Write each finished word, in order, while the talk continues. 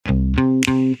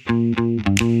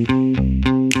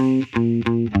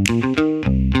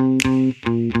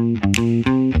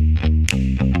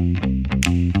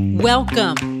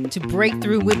Welcome to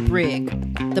Breakthrough with Brig,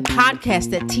 the podcast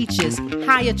that teaches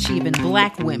high-achieving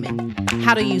Black women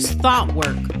how to use thought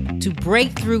work to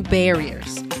break through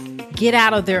barriers, get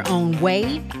out of their own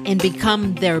way, and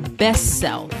become their best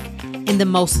self in the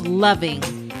most loving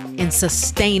and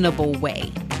sustainable way.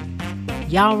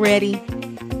 Y'all ready?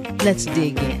 Let's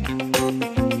dig in.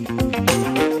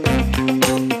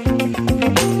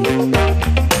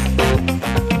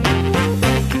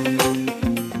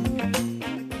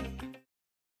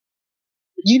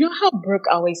 You know how Brooke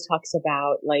always talks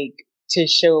about like to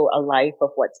show a life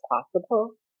of what's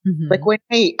possible? Mm-hmm. Like when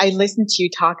I listen to you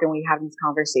talk and we have these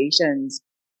conversations,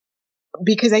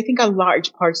 because I think a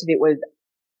large part of it was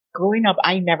growing up,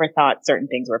 I never thought certain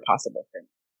things were possible for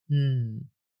me. Mm.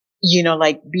 You know,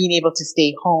 like being able to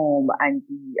stay home and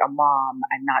be a mom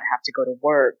and not have to go to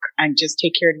work and just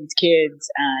take care of these kids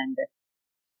and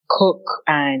cook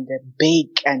and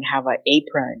bake and have an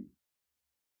apron.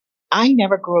 I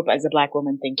never grew up as a Black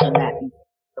woman thinking that these things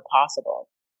were possible.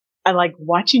 And like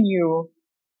watching you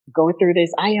go through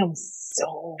this, I am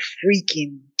so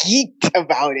freaking geeked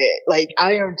about it. Like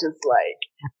I am just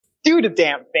like, do the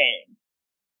damn thing.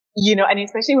 You know, and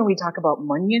especially when we talk about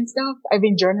money and stuff, I've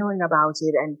been journaling about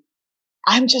it and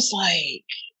I'm just like,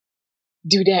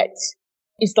 do that.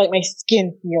 It's like my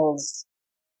skin feels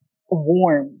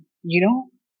warm, you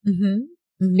know?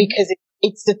 Mm-hmm. Mm-hmm. Because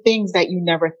it's the things that you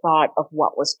never thought of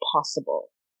what was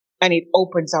possible. And it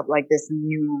opens up like this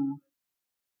new,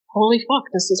 holy fuck,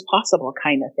 this is possible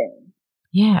kind of thing.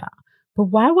 Yeah. But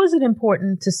why was it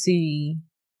important to see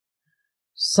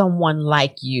someone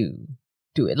like you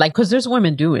do it? Like, cause there's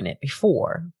women doing it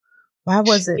before. Why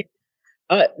was it?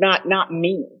 Not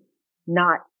me,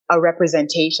 not a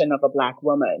representation of a Black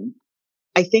woman.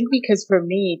 I think because for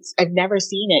me, I've never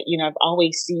seen it. You know, I've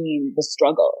always seen the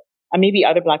struggle. And maybe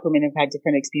other Black women have had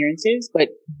different experiences, but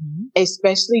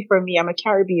especially for me, I'm a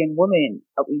Caribbean woman.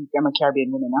 I'm a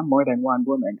Caribbean woman. I'm more than one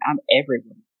woman. I'm every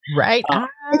woman. Right.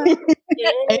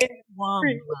 Every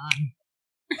woman.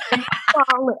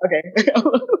 Okay.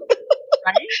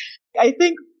 Right? I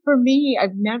think for me,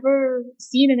 I've never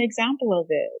seen an example of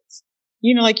it.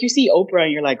 You know, like you see Oprah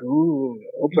and you're like, ooh,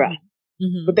 Oprah.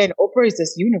 Mm-hmm. But then Oprah is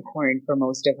this unicorn for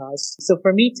most of us. So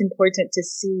for me, it's important to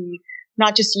see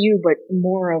not just you, but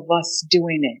more of us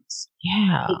doing it.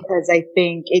 Yeah. Because I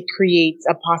think it creates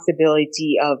a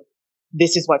possibility of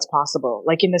this is what's possible.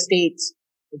 Like in the States,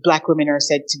 Black women are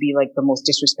said to be like the most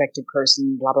disrespected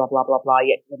person, blah, blah, blah, blah, blah,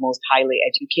 yet the most highly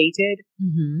educated.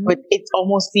 Mm-hmm. But it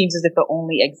almost seems as if the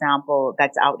only example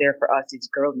that's out there for us is,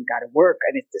 girl, you got to work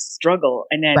and it's the struggle.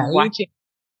 And then watching,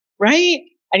 right?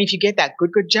 And if you get that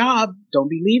good job, don't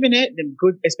be leaving it. Them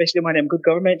good, especially one of them good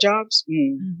government jobs.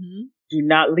 Do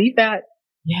not leave that.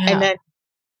 Yeah. And then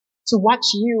to watch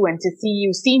you and to see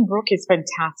you, seeing Brooke is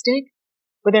fantastic.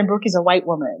 But then Brooke is a white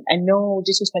woman, and no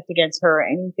disrespect against her or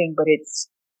anything, but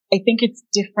I think it's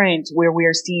different where we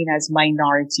are seen as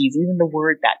minorities. Even the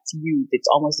word that's used, it's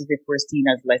almost as if we're seen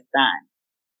as less than.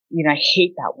 You know, I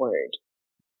hate that word.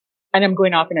 And I'm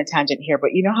going off in a tangent here,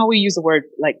 but you know how we use the word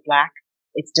like Black?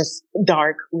 It's just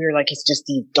dark. We're like, it's just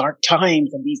these dark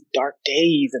times and these dark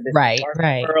days and this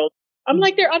dark world. I'm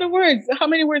like, there are other words. How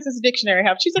many words does the dictionary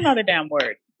have? She's another damn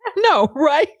word. No,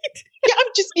 right?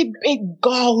 Yeah, it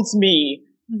galls me.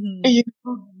 Mm-hmm. You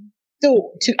know?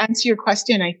 So to answer your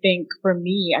question, I think for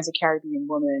me as a Caribbean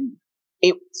woman,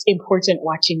 it's important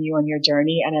watching you on your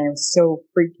journey. And I'm so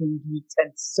freaking geeked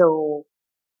and so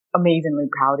amazingly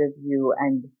proud of you.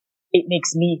 And it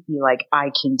makes me feel like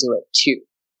I can do it too.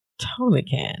 Totally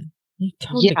can. You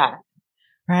totally can.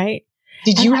 Right?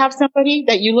 Did you have somebody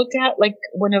that you looked at, like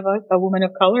one of us, a woman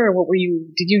of color, or what were you,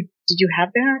 did you have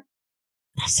that?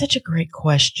 That's such a great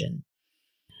question.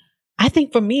 I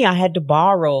think for me, I had to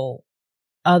borrow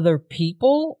other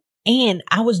people and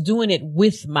I was doing it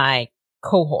with my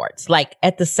cohorts. Like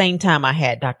at the same time, I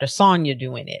had Dr. Sonia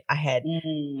doing it. I had,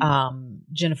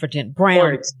 Jennifer Dent Brown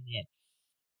doing it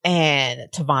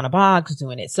and Tavana Boggs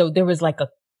doing it. So there was like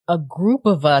a group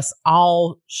of us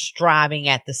all striving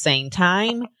at the same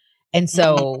time. And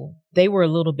so they were a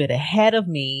little bit ahead of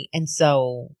me. And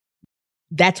so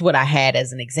that's what I had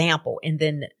as an example. And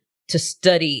then to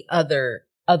study other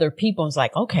people, it's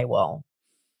like, okay, well,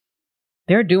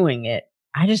 they're doing it.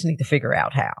 I just need to figure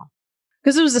out how.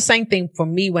 Because it was the same thing for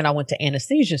me when I went to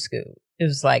anesthesia school. It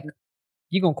was like,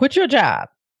 you're going to quit your job.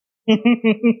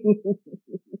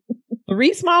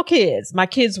 3 small kids. My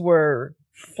kids were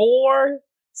 4,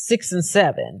 6, and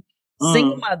 7.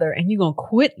 Single mother, and you're going to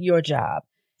quit your job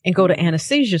and go to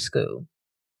anesthesia school.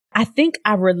 I think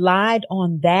I relied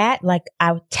on that. Like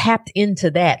I tapped into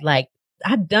that. Like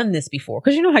I've done this before.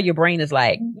 Cause you know how your brain is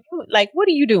like, what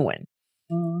are you doing?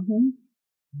 Mm-hmm.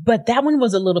 But that one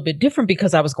was a little bit different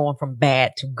because I was going from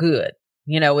bad to good.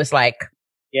 It's like,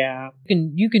 Yeah.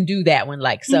 you can do that one.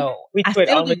 Like, so We I quit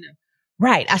still all the didn't,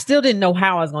 right. I still didn't know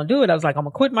how I was going to do it. I was like, I'm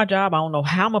going to quit my job. I don't know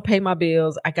how I'm going to pay my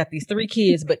bills. I got these 3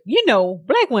 kids, but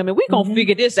Black women, we going to Mhm.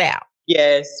 figure this out.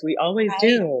 Yes, we always Right.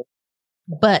 do.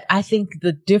 But I think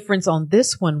the difference on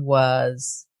this one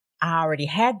was I already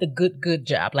had the good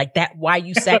job. Like that, why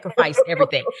you sacrifice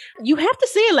everything. You have to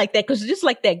say it like that because just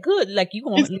like that good, like you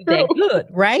going It's to leave true. that good,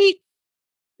 right?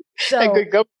 A So,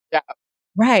 good go job.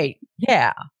 right.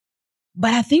 Yeah.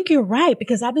 But I think you're right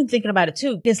because I've been thinking about it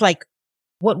too. It's like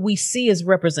what we see as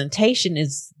representation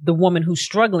is the woman who's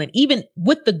struggling, even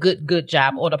with the good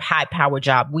job or the high power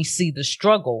job, we see the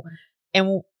struggle.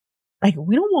 And like,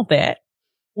 we don't want that.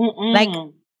 Like,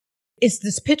 Mm-mm. it's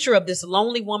this picture of this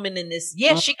lonely woman in this.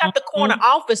 Yeah, she got the corner Mhm.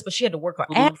 office, but she had to work her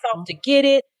ass off to get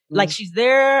it. Like Mhm. she's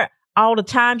there all the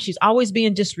time. She's always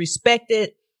being disrespected.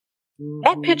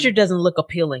 That Mhm. picture doesn't look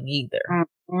appealing either.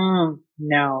 Mm-mm.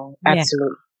 No, Yeah.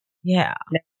 absolutely. Yeah.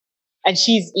 No. And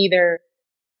she's either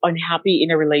unhappy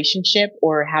in a relationship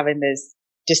or having this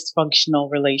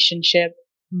dysfunctional relationship,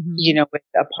 Mhm. with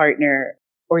a partner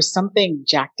or something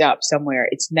jacked up somewhere.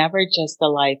 It's never just the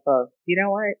life of, you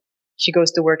know what? She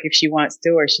goes to work if she wants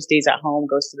to, or she stays at home,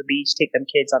 goes to the beach, take them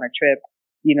kids on a trip.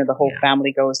 The whole Yeah.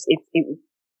 family goes.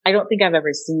 I don't think I've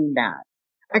ever seen that.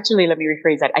 Actually, let me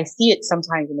rephrase that. I see it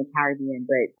sometimes in the Caribbean,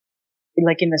 but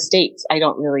like in the States, I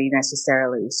don't really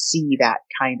necessarily see that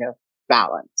kind of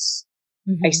balance.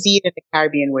 I Mhm. see it in the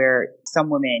Caribbean where some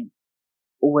women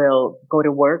will go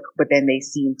to work, but then they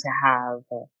seem to have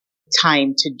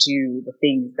time to do the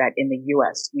things that in the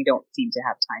US we don't seem to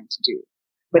have time to do.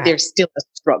 But Right. there's still a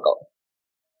struggle.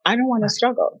 I don't want to Right.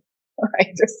 struggle.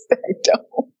 I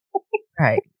don't.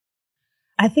 Right.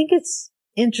 I think it's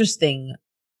interesting.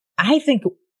 I think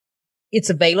it's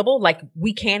available. Like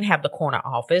we can have the corner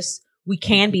office. We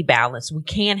can be balanced. We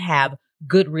can have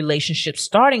good relationships,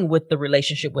 starting with the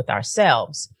relationship with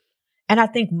ourselves. And I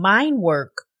think mind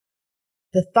work,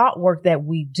 the thought work that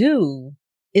we do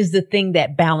is the thing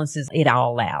that balances it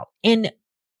all out. And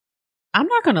I'm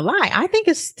not going to lie. I think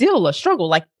it's still a struggle.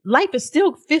 Like life is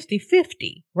still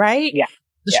 50-50, right? Yeah.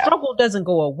 The Yeah. struggle doesn't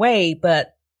go away,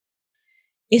 but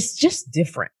it's just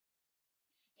different.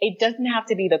 It doesn't have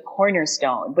to be the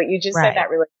cornerstone, but you just Right. said that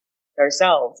relationship with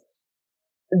ourselves.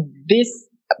 This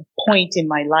point in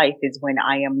my life is when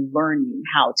I am learning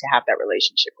how to have that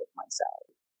relationship with myself.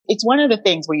 It's one of the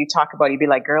things where you talk about, you'd be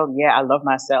like, girl, yeah, I love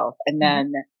myself. And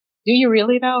then, do you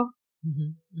really though?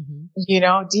 Mm-hmm.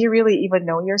 Mm-hmm. Do you really even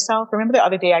know yourself? Remember the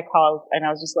other day I called and I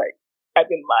was just like, I've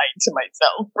been lying to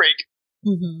myself, break.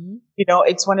 Mm-hmm.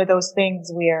 It's one of those things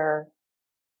where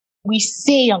we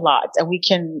say a lot and we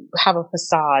can have a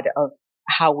facade of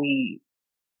how we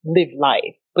live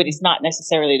life, but it's not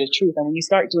necessarily the truth. And when you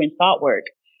start doing thought work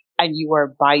and you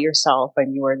are by yourself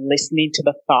and you are listening to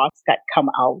the thoughts that come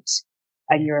out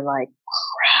and you're like,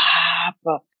 crap,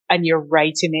 and you're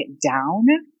writing it down,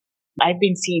 I've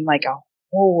been seeing like a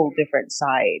whole different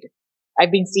side.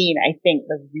 I've been seeing, I think,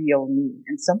 the real me.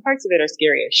 And some parts of it are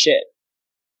scary as shit,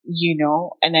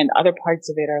 and then other parts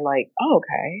of it are like, oh,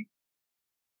 okay.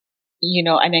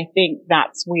 And I think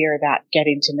that's where that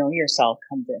getting to know yourself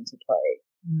comes into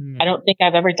play. I don't think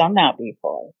I've ever done that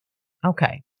before.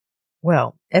 Okay.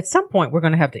 Well, at some point, we're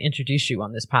going to have to introduce you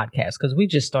on this podcast because we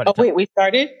just started. Oh, wait, we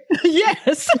started?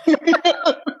 Yes.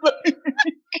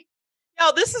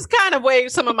 Yo, this is kind of where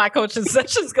some of my coaching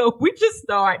sessions go. We just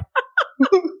start.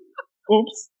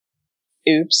 Oops.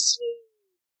 It's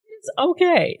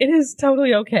okay. It is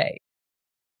totally okay.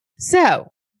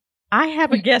 So, I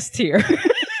have a guest here. As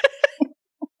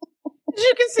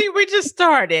you can see, we just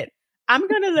started. I'm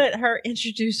going to let her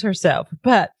introduce herself,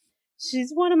 but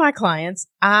she's one of my clients.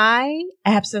 I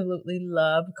absolutely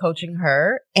love coaching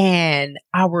her and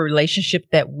our relationship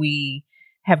that we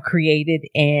have created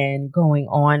and going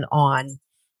on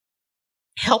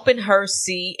helping her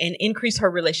see and increase her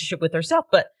relationship with herself.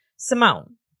 But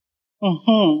Simone,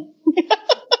 introduce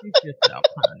yourself,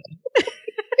 honey.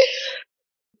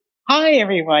 Hi,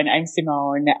 everyone. I'm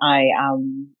Simone. I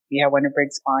am one of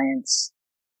Brig's clients,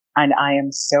 and I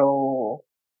am so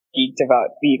geeked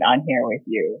about being on here with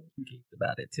you. I'm geeked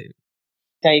about it too.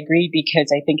 I agree because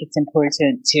I think it's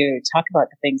important to talk about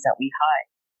the things that we hide.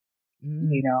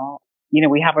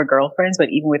 We have our girlfriends, but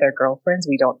even with our girlfriends,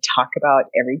 we don't talk about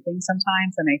everything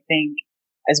sometimes. And I think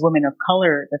as women of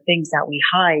color, the things that we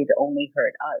hide only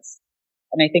hurt us.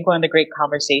 And I think one of the great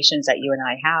conversations that you and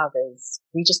I have is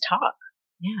we just talk.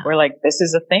 Yeah. We're like, this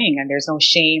is a thing, and there's no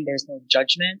shame, there's no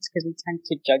judgment, because we tend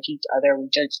to judge each other. We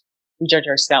judge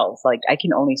ourselves. Like, I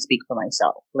can only speak for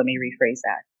myself. Let me rephrase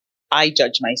that. I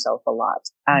judge myself a lot.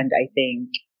 And I think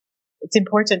it's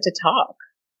important to talk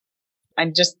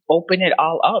and just open it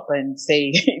all up and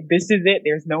say, this is it.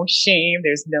 There's no shame.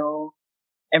 There's no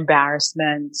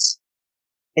embarrassment.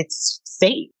 It's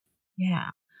safe. Yeah.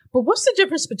 But what's the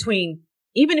difference between,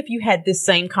 even if you had this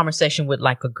same conversation with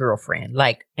like a girlfriend,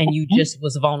 like, and you just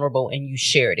was vulnerable and you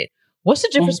shared it, what's the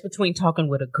difference between talking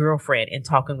with a girlfriend and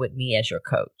talking with me as your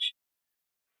coach?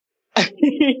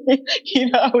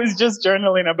 I was just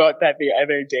journaling about that the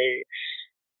other day.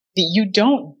 You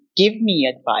don't give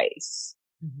me advice.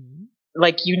 Mm-hmm.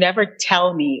 Like, you never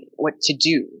tell me what to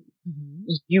do. Mm-hmm.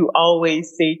 You always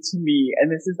say to me,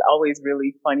 and this is always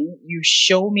really funny, you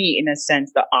show me in a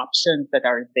sense the options that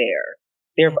are there.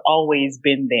 They've always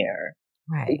been there.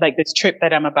 Right. Like this trip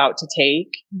that I'm about to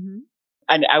take. Mm-hmm.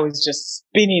 And I was just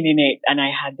spinning in it, and I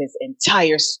had this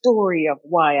entire story of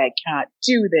why I can't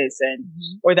do this, and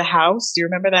or the house. Do you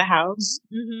remember the house?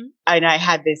 Mm-hmm. And I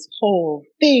had this whole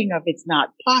thing of it's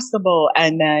not possible.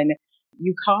 And then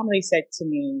you calmly said to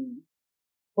me,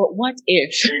 "But what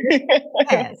if?"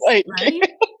 Yes, like, right?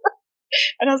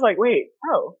 and I was like, "Wait,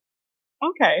 oh,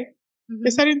 okay."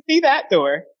 Because I didn't see that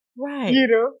door. Right.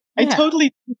 Yeah. I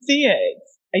totally didn't see it.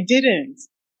 I didn't.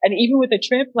 And even with the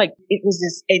trip, like, it was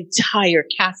this entire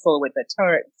castle with the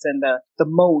turrets and the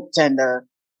moat and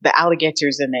the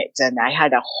alligators in it. And I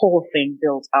had a whole thing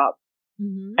built up.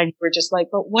 Mm-hmm. And we're just like,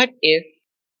 but what if?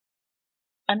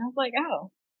 And I was like, oh.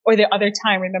 Or the other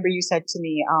time, remember you said to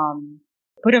me,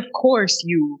 but of course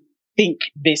you think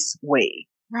this way.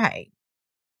 Right.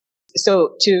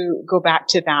 So to go back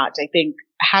to that, I think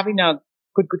having a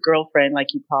good girlfriend, like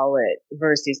you call it,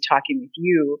 versus talking with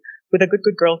you, with a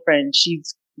good girlfriend,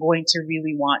 she's going to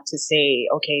really want to say,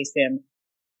 okay, Sim,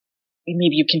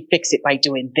 maybe you can fix it by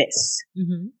doing this.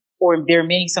 Mm-hmm. Or there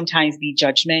may sometimes be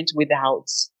judgment without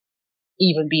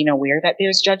even being aware that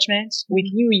there's judgment. Mm-hmm. With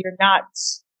you,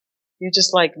 you're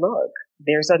just like, look,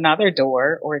 there's another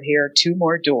door, or here are two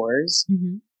more doors.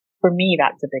 Mm-hmm. For me,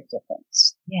 that's a big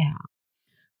difference. Yeah.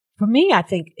 For me, I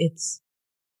think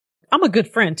I'm a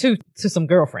good friend too, to some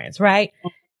girlfriends, right?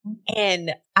 Mm-hmm.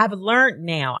 And I've learned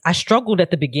now, I struggled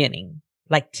at the beginning,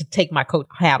 like to take my coach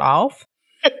hat off.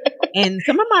 And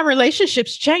some of my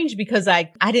relationships changed because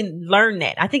I didn't learn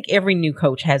that. I think every new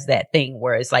coach has that thing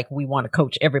where it's like, we want to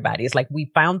coach everybody. It's like,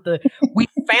 we found the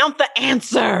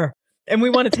answer and we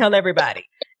want to tell everybody.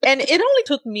 And it only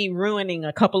took me ruining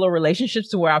a couple of relationships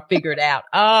to where I figured out,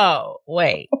 oh,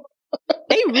 wait,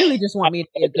 they really just want me to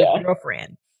be a good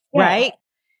girlfriend. Yeah. Right.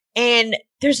 And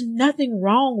there's nothing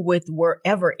wrong with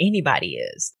wherever anybody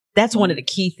is. That's one of the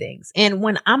key things. And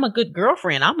when I'm a good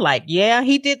girlfriend, I'm like, yeah,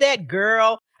 he did that,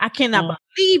 girl. I cannot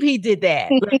believe he did that.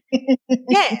 Like,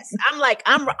 yes.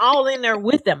 I'm all in there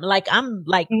with them. Like, I'm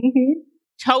like,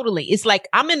 totally. It's like,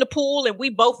 I'm in the pool and we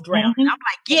both drown. I'm like,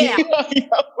 yeah.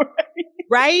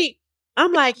 Right.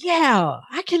 I'm like, yeah,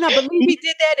 I cannot believe he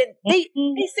did that. And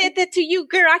they said that to you,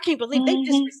 girl. I can't believe they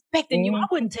disrespecting you. I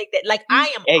wouldn't take that. Like,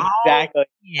 I am exactly.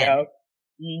 All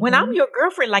in. When I'm your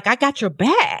girlfriend, like, I got your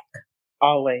back.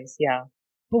 Always, yeah.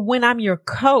 But when I'm your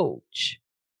coach,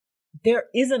 there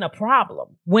isn't a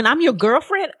problem. When I'm your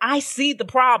girlfriend, I see the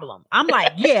problem. I'm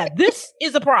like, yeah, this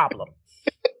is a problem.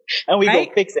 And we gonna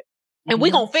fix it. And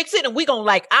we're going to fix it. And we're going to,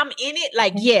 like, I'm in it.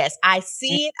 Like, yes, I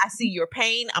see it. I see your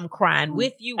pain. I'm crying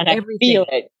with you. And everything.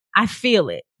 I feel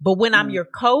it. But when I'm your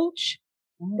coach,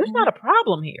 there's not a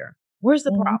problem here. Where's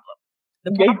the problem?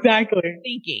 The problem is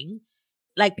thinking.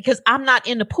 Like, because I'm not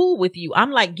in the pool with you.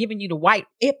 I'm like giving you the white.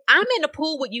 If I'm in the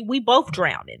pool with you, we both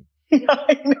drowning.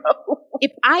 I know.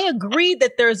 If I agree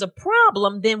that there's a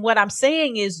problem, then what I'm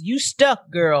saying is you stuck,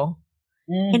 girl.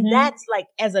 Mm-hmm. And that's like,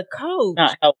 as a coach.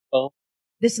 Not helpful.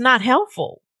 It's not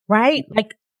helpful, right?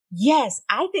 Like, yes,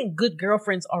 I think good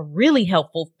girlfriends are really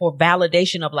helpful for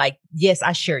validation of like, yes,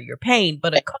 I share your pain.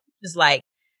 But a coach is like,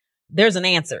 there's an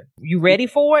answer. You ready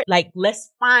for it? Like,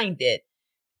 let's find it.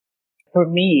 For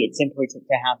me, it's important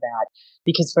to have that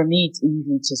because for me, it's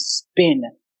easy to spin.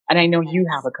 And I know you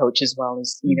have a coach as well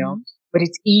as, you know, but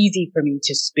it's easy for me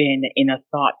to spin in a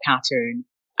thought pattern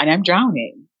and I'm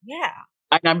drowning. Yeah.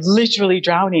 And I'm literally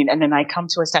drowning. And then I come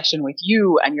to a session with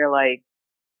you and you're like,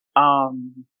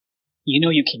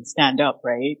 you can stand up,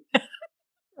 right?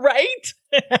 Right?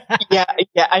 Yeah.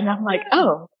 And I'm like,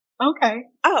 oh, okay.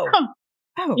 Oh,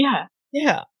 yeah.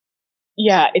 Yeah.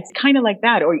 Yeah. It's kind of like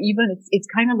that. Or even it's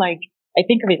kind of like, I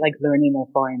think of it like learning a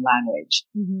foreign language.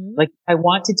 Mm-hmm. Like I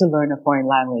wanted to learn a foreign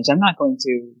language. I'm not going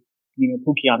to,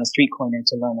 pookie on a street corner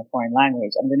to learn a foreign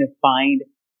language. I'm going to find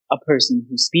a person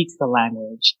who speaks the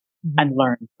language and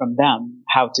learn from them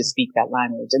how to speak that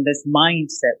language. And this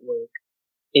mindset work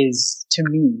is to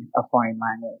me a foreign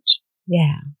language.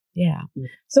 Yeah. Yeah.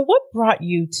 So what brought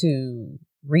you to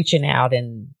reaching out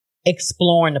and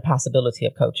exploring the possibility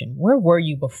of coaching? Where were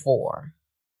you before?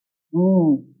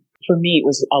 For me, it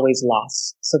was always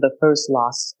loss. So the first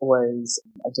loss was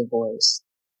a divorce.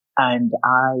 And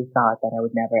I thought that I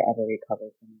would never, ever recover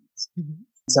from it. Mm-hmm.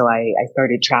 So I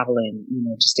started traveling,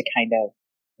 just to kind of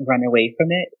run away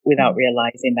from it without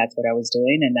realizing that's what I was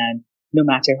doing. And then no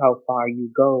matter how far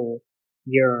you go,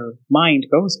 your mind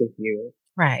goes with you.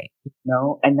 Right.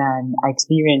 And then I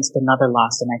experienced another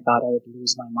loss and I thought I would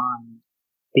lose my mind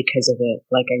because of it.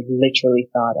 Like I literally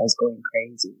thought I was going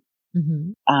crazy.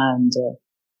 Mm-hmm. And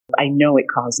I know it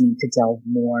caused me to delve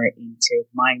more into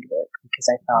mind work because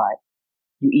I thought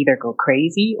you either go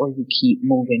crazy or you keep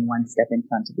moving one step in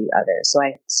front of the other. So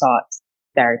I sought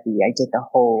therapy. I did the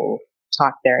whole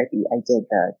talk therapy. I did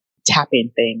the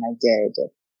tap-in thing.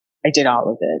 I did all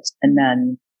of it. And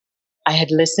then I had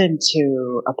listened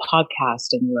to a podcast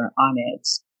and you were on it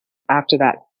after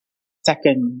that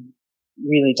second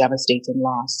really devastating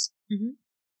loss. Mm-hmm.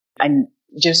 And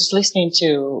just listening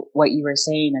to what you were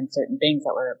saying and certain things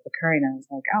that were occurring, I was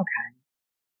like, okay.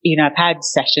 I've had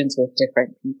sessions with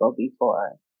different people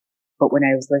before, but when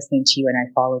I was listening to you and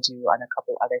I followed you on a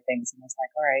couple other things and I was like,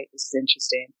 all right, this is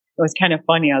interesting. It was kind of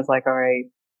funny. I was like, all right,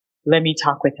 let me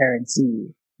talk with her and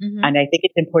see. Mm-hmm. And I think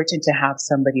it's important to have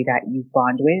somebody that you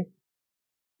bond with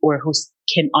or who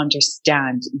can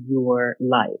understand your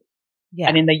life. Yeah.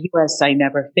 And in the US, I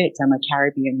never fit. I'm a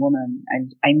Caribbean woman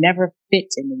and I never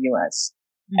fit in the US.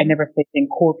 Mm-hmm. I never fit in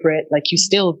corporate. Like you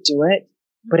still do it,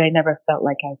 but I never felt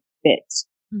like I fit.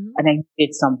 Mm-hmm. And I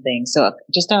did something. So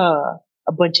just a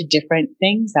bunch of different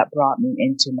things that brought me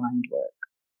into mind work.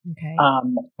 Okay.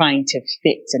 Trying to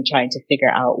fit and trying to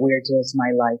figure out where does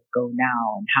my life go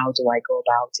now and how do I go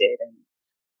about it and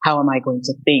how am I going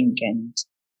to think and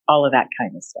all of that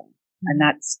kind of stuff. Mm-hmm.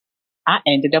 And I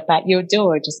ended up at your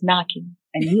door just knocking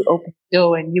and you opened the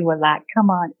door and you were like, come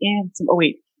on in. Oh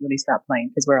wait, let me stop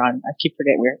playing because I keep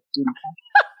forgetting we're doing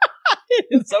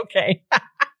it. It's okay.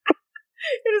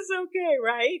 It is okay,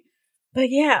 right? But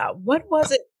yeah, what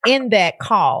was it in that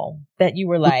call that you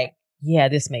were like, yeah,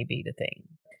 this may be the thing?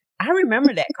 I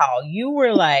remember that call. You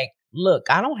were like, look,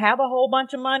 I don't have a whole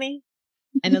bunch of money.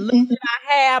 And the little that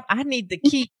I have, I need to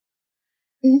keep.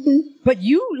 Mm-hmm. But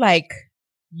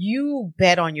you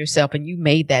bet on yourself and you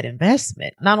made that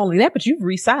investment. Not only that, but you've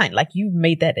re-signed. Like you've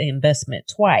made that investment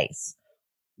twice.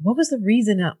 What was the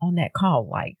reason on that call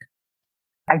like?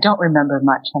 I don't remember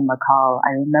much from the call.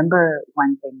 I remember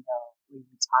one thing though, we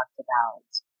talked about.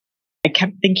 I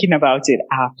kept thinking about it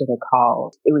after the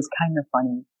call. It was kind of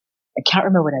funny. I can't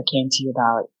remember what I came to you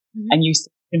about. Mm-hmm. And you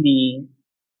said to me,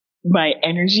 my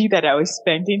energy that I was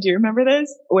spending. Do you remember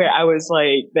this? Where I was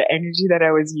like, the energy that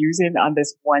I was using on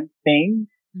this one thing,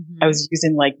 I was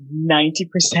using like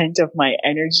 90% of my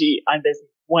energy on this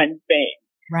one thing.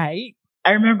 Right.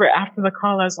 I remember after the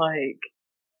call, I was like,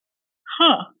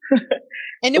 huh.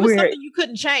 And it was something you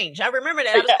couldn't change. I remember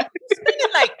that. I was like, spending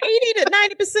like 80 to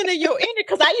 90% of your energy.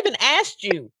 Because I even asked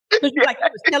you. Because you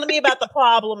was telling me about the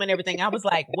problem and everything. I was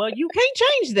like, well, you can't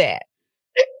change that.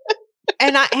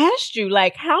 And I asked you,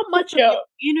 like, how much of your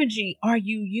energy are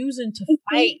you using to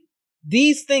fight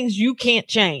these things you can't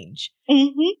change?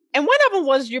 Mm-hmm. And one of them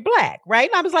was you're Black, right?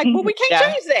 And I was like, well, we can't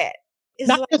change that. It's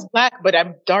not just Black, but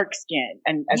I'm dark skinned.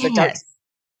 And as a dark skin,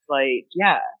 like,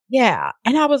 Yeah.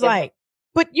 And I was like,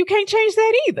 but you can't change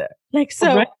that either. Like,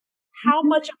 so how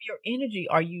much of your energy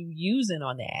are you using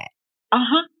on that?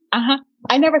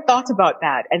 I never thought about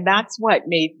that. And that's what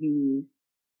made me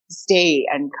stay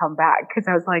and come back. Cause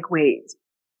I was like, wait,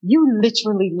 you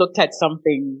literally looked at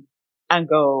something and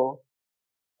go,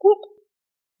 whoop.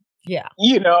 Yeah.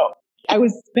 I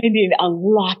was spending a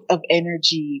lot of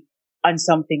energy on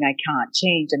something I can't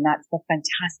change. And that's the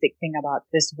fantastic thing about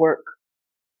this work.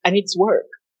 And it's work.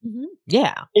 Mm-hmm.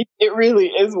 Yeah. It really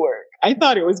is work. I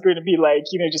thought it was going to be like,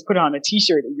 just put on a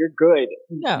t-shirt and you're good.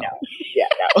 No. Yeah,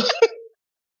 no.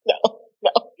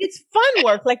 No. It's fun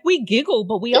work. Like we giggle,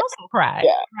 but we also cry.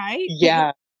 Yeah. Right?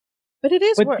 Yeah. But it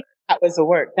is work. That was the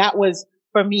work. That was,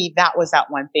 for me, that was that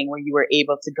one thing where you were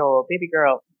able to go, baby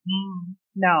girl,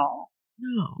 no.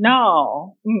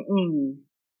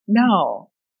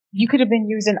 You could have been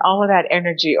using all of that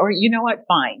energy, or you know what?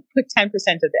 Fine. Put 10% of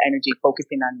the energy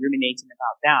focusing on ruminating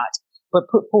about that, but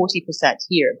put 40%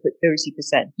 here, put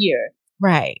 30% here.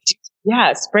 Right.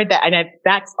 Yeah, spread that. And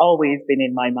that's always been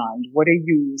in my mind. What are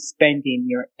you spending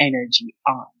your energy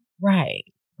on? Right.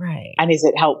 And is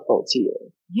it helpful to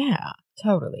you? Yeah,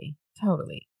 totally.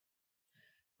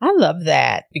 I love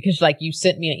that because like you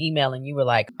sent me an email and you were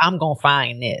like, I'm going to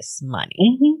find this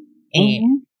money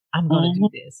and I'm going to do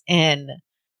this. And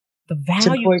the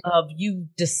value Support. of you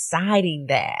deciding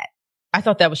that. I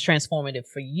thought that was transformative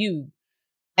for you.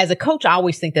 As a coach, I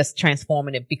always think that's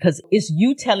transformative because it's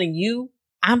you telling you,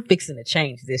 I'm fixing to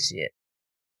change this shit.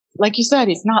 Like you said,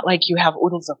 it's not like you have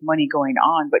oodles of money going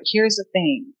on, but here's the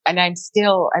thing. And I'm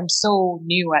so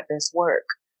new at this work,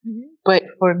 but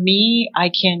for me, I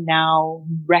can now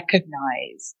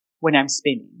recognize when I'm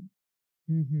spinning.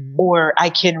 Or I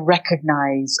can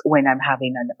recognize when I'm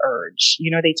having an urge.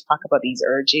 You know, they talk about these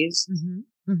urges.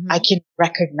 I can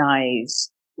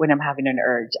recognize when I'm having an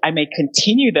urge. I may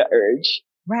continue the urge,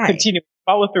 continue to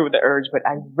follow through with the urge, but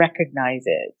I recognize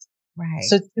it. Right.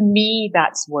 So to me,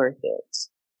 that's worth it,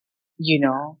 you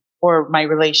know, or my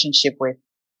relationship with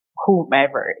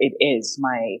whomever it is,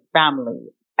 my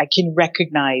family. I can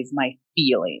recognize my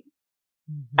feeling.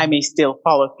 I may still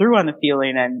follow through on the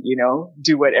feeling and, you know,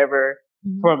 do whatever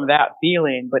from that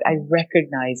feeling, but I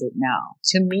recognize it now.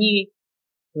 To me,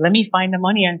 let me find the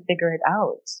money and figure it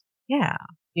out. Yeah.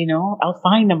 You know, I'll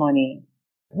find the money.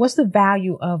 What's the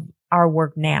value of our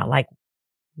work now? Like,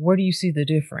 where do you see the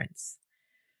difference?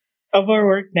 Of our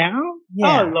work now?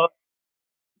 Yeah. Oh, Lord.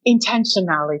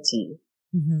 Intentionality.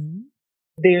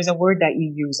 There's a word that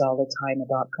you use all the time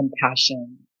about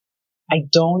compassion. I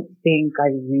don't think I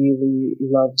really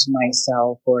loved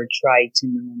myself or tried to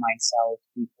know myself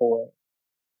before.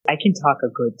 I can talk a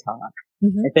good talk.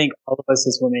 I think all of us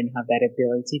as women have that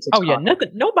ability to talk. Oh, yeah.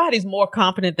 Nobody's more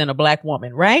confident than a Black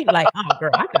woman, right? Like, oh, girl,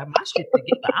 I got my shit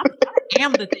together. I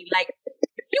am the thing. Like,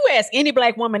 if you ask any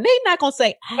Black woman, they're not going to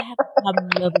say, I have a problem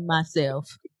loving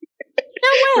myself.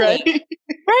 No way. Right?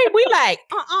 Right? We like,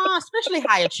 especially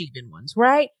high achieving ones,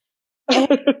 right?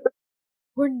 And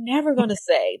we're never going to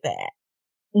say that.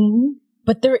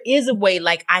 But there is a way,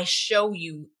 like, I show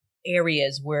you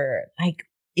areas where, like,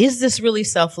 is this really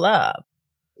self-love?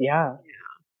 Yeah.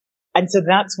 And so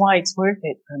that's why it's worth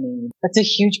it for me. That's a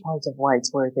huge part of why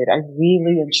it's worth it. I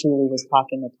really and truly was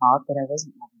talking the talk, but I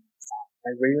wasn't loving myself.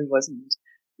 I really wasn't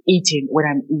eating what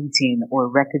I'm eating or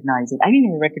recognizing. I didn't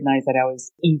even recognize that I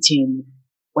was eating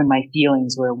when my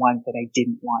feelings were ones that I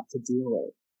didn't want to deal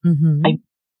with. I didn't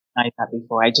recognize that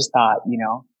before. I just thought, you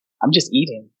know, I'm just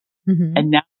eating.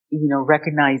 And now, you know,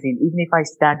 recognizing, even if I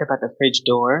stand up at the fridge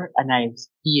door and I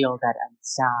feel that I'm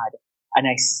sad and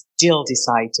I still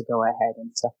decide to go ahead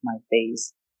and stuff my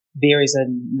face, there is a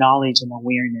knowledge and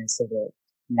awareness of it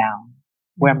now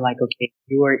where I'm like, okay,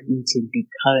 you are eating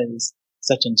because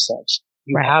such and such.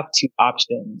 You have two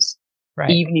options.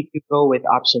 Even if you go with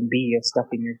option B of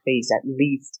stuffing your face, at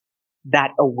least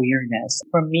that awareness,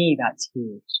 for me, that's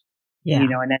huge. You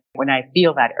know, and then when I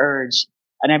feel that urge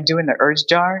and I'm doing the urge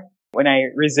jar, when I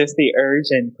resist the urge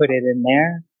and put it in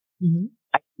there,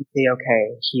 I can say,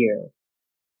 okay, here.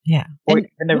 Yeah. And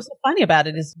what's so funny about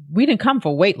it is we didn't come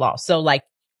for weight loss. So like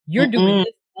you're doing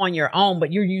this on your own,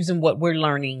 but you're using what we're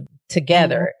learning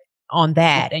together on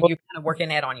that. And you're kind of working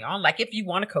that on your own. Like if you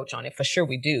want to coach on it, for sure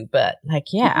we do. But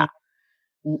like, yeah.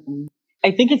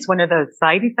 I think it's one of the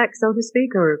side effects, so to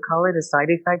speak, or call it a side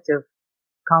effect of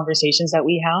conversations that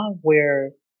we have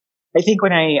where I think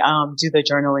when I do the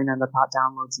journaling and the thought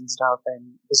downloads and stuff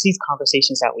and just these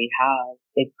conversations that we have,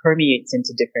 it permeates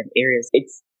into different areas.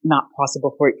 It's not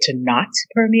possible for it to not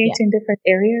permeate in different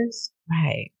areas.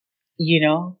 Right. You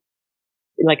know,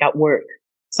 like at work,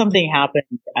 something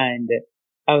happened and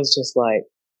I was just like,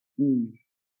 you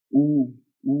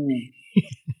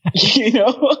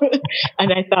know,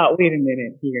 and I thought, wait a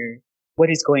minute here. What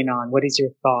is going on? What is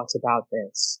your thoughts about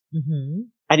this? And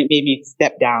it made me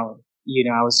step down. You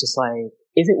know, I was just like,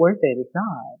 is it worth it? It's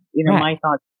not. You know, my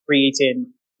thoughts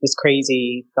creating this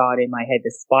crazy thought in my head,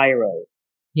 this spiral.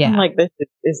 I'm like, this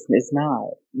is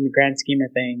not in the grand scheme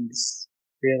of things,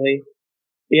 really.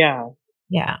 Yeah.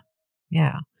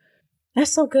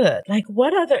 That's so good. Like,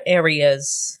 what other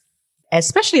areas,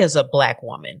 especially as a Black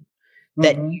woman,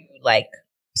 that you like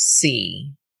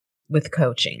see with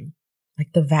coaching,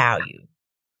 like the value?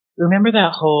 Remember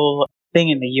that whole thing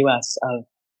in the U.S. of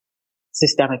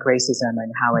systemic racism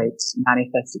and how it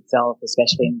manifests itself,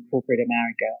 especially in corporate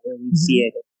America, where we see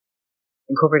it.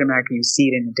 In corporate America, you see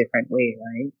it in a different way,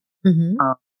 right?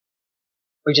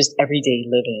 Or just everyday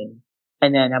living.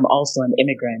 And then I'm also an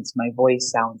immigrant. My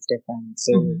voice sounds different.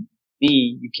 So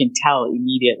me, you can tell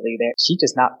immediately that she's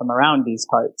just not from around these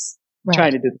parts.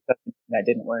 Trying to do something that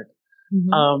didn't work.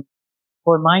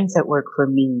 For mindset work for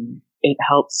me, it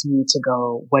helps me to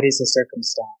go, what is the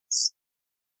circumstance?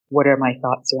 What are my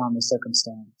thoughts around the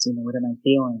circumstance? You know, what are my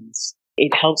feelings?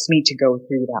 It helps me to go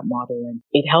through that model and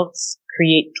it helps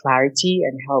create clarity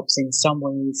and helps in some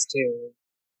ways to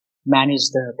manage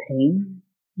the pain.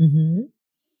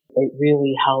 It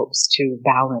really helps to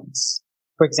balance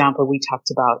for example, we talked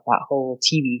about that whole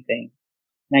TV thing.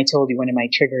 And I told you one of my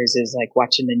triggers is like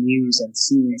watching the news and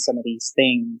seeing some of these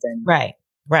things and Right.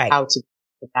 how to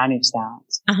manage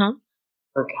that. Uh-huh.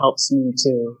 Work helps me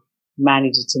to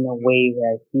manage it in a way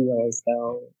where I feel as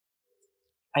though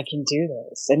I can do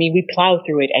this. I mean, we plow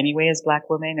through it anyway as Black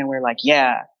women and we're like,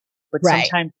 yeah, but Right.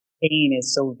 sometimes pain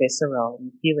is so visceral.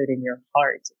 You feel it in your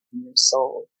heart, in your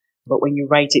soul. But when you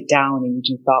write it down and you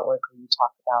do thought work or you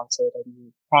talk about it and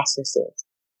you process it,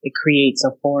 it creates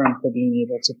a forum for being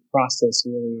able to process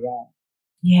really well.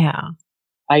 Yeah.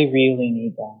 I really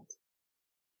need that.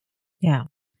 Yeah.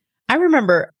 I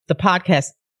remember the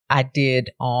podcast I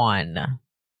did on,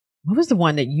 what was the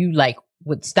one that you like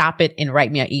would stop it and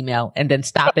write me an email and then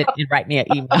stop it and write me an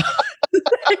email?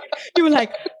 You were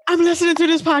like, I'm listening to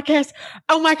this podcast.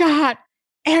 Oh my God.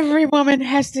 Every woman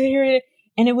has to hear it.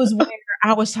 And it was where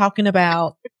I was talking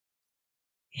about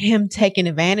him taking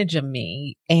advantage of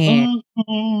me and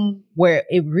where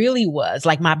it really was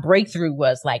like my breakthrough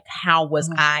was like, how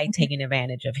was I taking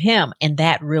advantage of him? And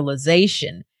that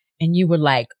realization. And you were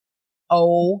like,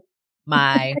 oh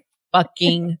my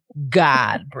fucking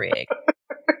God, Brig.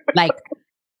 Like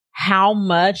how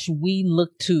much we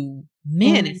look to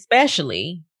men,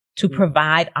 especially to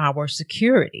provide our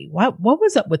security. What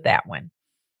was up with that one?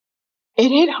 It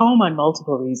hit home on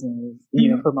multiple reasons,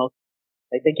 you know, for most.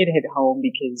 I think it hit home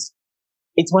because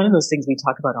it's one of those things we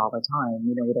talk about all the time,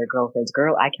 you know, with our girlfriends.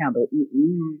 Girl, I can't believe,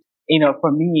 you know, for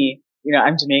me, you know,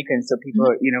 I'm Jamaican, so people,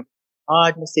 you know,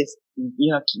 Lord, Mrs.,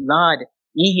 you know, Lord,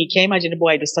 he can't imagine the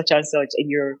boy does such and such, and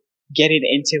you're getting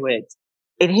into it.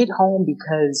 It hit home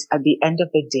because at the end of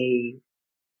the day,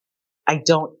 I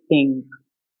don't think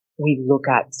we look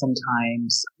at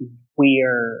sometimes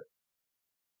where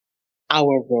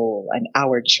our role and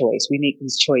our choice. We make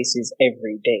these choices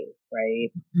every day, right?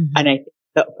 And I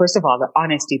think first of all, the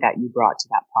honesty that you brought to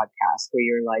that podcast where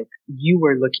you're like, you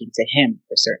were looking to him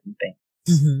for certain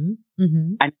things.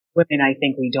 And women, I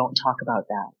think we don't talk about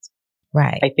that.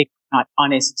 Right. I think we're not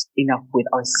honest enough with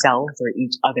ourselves or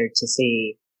each other to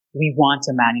say, we want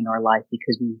a man in our life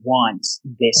because we want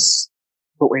this,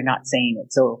 but we're not saying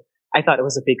it. So I thought it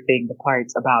was a big thing, the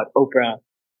parts about Oprah.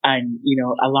 And, you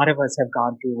know, a lot of us have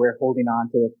gone through, we're holding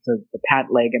on to the pant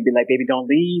leg and be like, baby, don't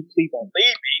leave. Please don't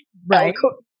leave me. Right.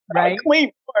 Right. Clean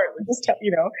part. Just tell,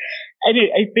 you know,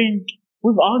 I think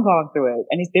we've all gone through it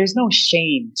and there's no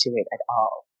shame to it at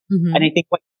all. And I think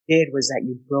what you did was that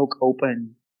you broke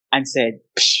open and said,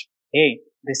 hey,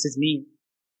 this is me.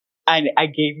 And I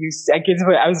gave you seconds,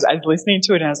 but I was listening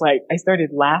to it and I was like, I started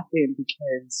laughing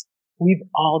because we've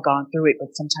all gone through it, but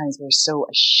sometimes we're so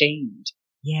ashamed.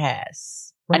 Yes.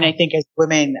 Right. And I think as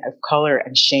women of color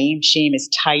and shame is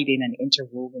tied in and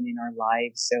interwoven in our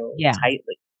lives so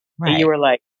tightly. Right. And you were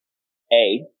like,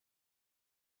 hey.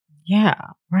 Yeah,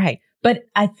 right. But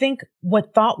I think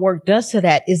what thought work does to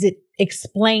that is it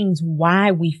explains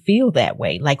why we feel that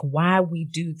way, like why we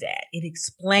do that. It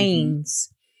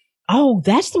explains, oh,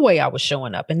 that's the way I was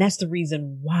showing up. And that's the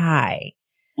reason why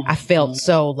I felt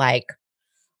so like,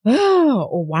 oh,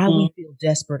 or why we feel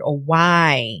desperate or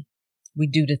why we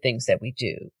do the things that we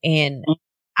do. And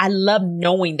I love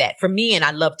knowing that for me. And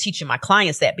I love teaching my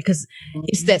clients that because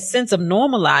it's that sense of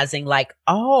normalizing like,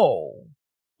 oh,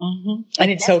 and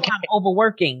it's okay. I'm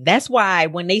overworking. That's why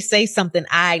when they say something,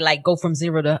 I like go from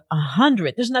 0 to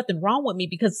 100. There's nothing wrong with me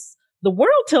because the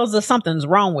world tells us something's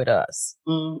wrong with us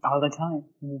all the time.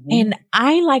 And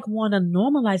I like want to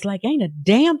normalize, like, ain't a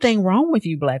damn thing wrong with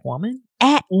you, Black woman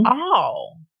at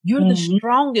all. You're the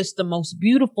strongest, the most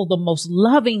beautiful, the most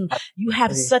loving. You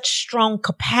have such strong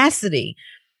capacity.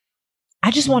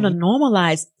 I just want to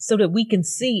normalize so that we can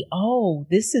see, oh,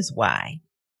 this is why.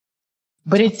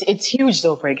 But it's huge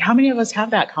though, Brig. How many of us have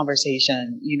that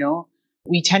conversation? You know,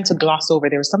 we tend to gloss over.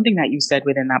 There was something that you said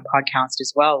within that podcast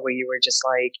as well, where you were just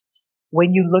like,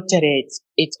 when you looked at it,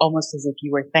 it's almost as if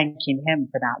you were thanking him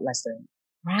for that lesson.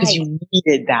 Because you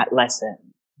needed that lesson.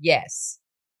 Yes.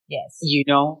 Yes. You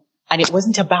know, and it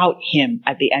wasn't about him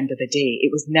at the end of the day. It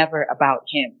was never about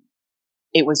him.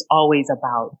 It was always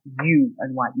about you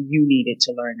and what you needed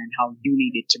to learn and how you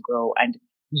needed to grow. And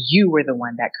you were the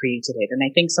one that created it. And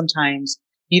I think sometimes,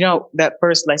 you know, that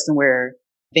first lesson where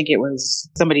I think it was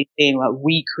somebody saying, well,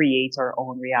 we create our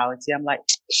own reality. I'm like,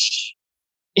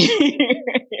 you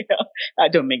know,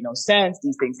 that don't make no sense.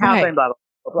 These things happen, blah, blah,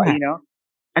 blah, blah, you know.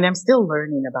 And I'm still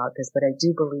learning about this, but I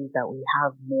do believe that we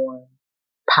have more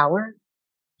power.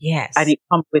 Yes. And it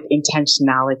comes with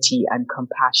intentionality and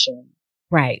compassion.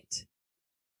 Right.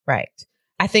 Right.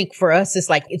 I think for us, it's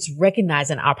like, it's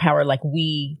recognizing our power. Like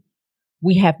we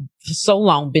we have for so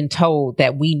long been told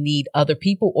that we need other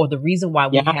people, or the reason why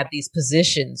we have these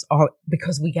positions are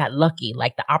because we got lucky.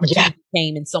 Like the opportunity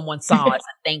came and someone saw us.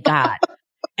 Thank God.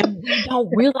 And we don't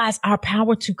realize our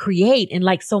power to create. And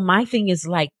like, so my thing is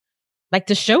like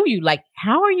to show you, like,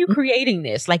 how are you creating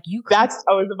this? Like I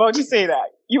was about to say that.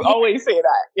 You always say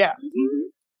that. Yeah. Mm-hmm.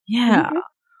 Yeah. Mm-hmm.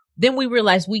 Then we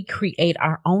realize we create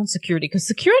our own security, because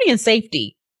security and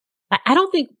safety, I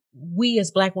don't think we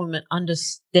as Black women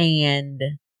understand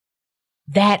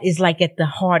that is like at the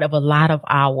heart of a lot of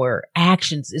our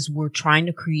actions, is we're trying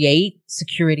to create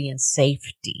security and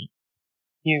safety.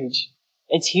 Huge.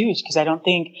 It's huge, because I don't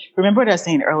think, remember what I was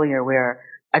saying earlier, where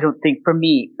I don't think for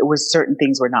me, it was certain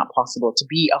things were not possible. To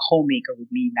be a homemaker would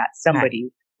mean that somebody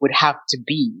would have to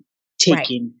be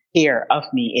taking care of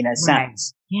me in a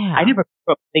sense. Yeah. I never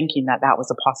grew up thinking that that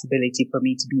was a possibility for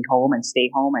me to be home and stay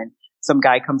home, and some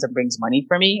guy comes and brings money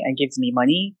for me and gives me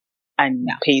money and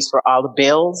pays for all the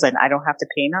bills, and I don't have to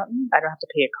pay nothing. I don't have to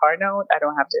pay a car note. I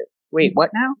don't have to wait.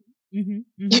 What now?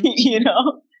 Mm-hmm. Mm-hmm. You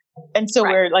know? And so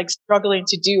we're like struggling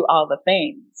to do all the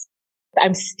things.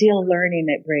 I'm still learning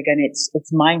it, Brig, and it's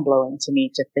mind blowing to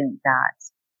me to think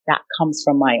that comes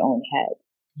from my own head.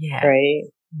 Yeah. Right.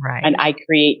 Right. And I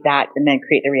create that and then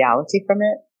create the reality from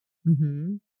it.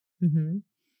 Mm-hmm. Mm-hmm.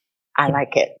 I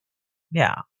like it.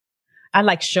 Yeah. I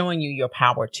like showing you your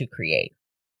power to create.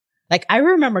 Like, I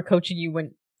remember coaching you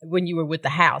when you were with the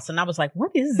house, and I was like,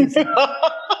 what is this? Oh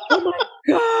my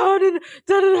God. And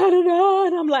da-da-da-da-da.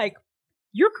 And I'm like,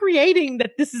 you're creating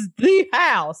that this is the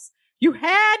house. You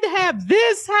had to have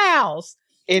this house.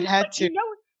 It had to. You know,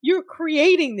 you're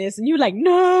creating this, and you're like,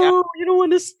 no, you don't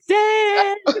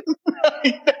understand.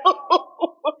 I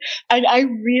know. And I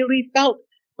really felt,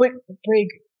 but Brig,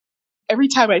 every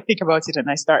time I think about it and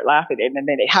I start laughing, and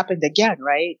then it happened again,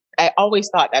 right? I always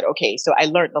thought that, okay, so I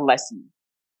learned the lesson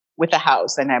with the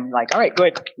house, and I'm like, all right,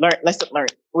 good, lesson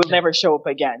learned. We'll never show up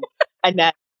again. And then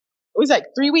it was like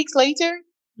 3 weeks later,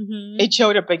 it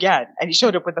showed up again, and it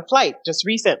showed up with a flight just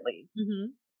recently.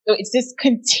 So it's this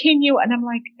and I'm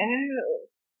like, oh,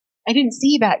 I didn't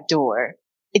see that door.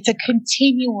 It's a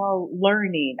continual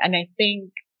learning. And I think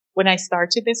when I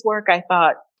started this work, I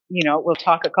thought, you know, we'll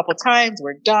talk a couple times.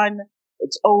 We're done.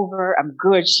 It's over. I'm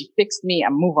good. She fixed me.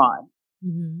 I move on.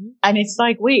 And it's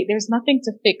like, wait, there's nothing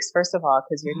to fix, first of all,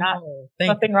 because you're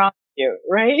nothing wrong with you.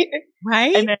 Right.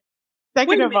 Right. And then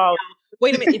second of all,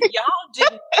 wait a minute. If y'all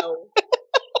didn't know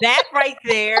that right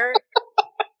there,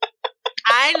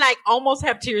 I like almost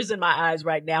have tears in my eyes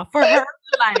right now for her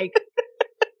to like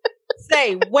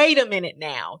say, wait a minute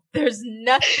now. There's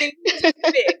nothing to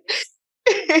fix.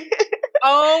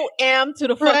 O-M to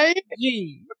the fucking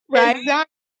G. Right?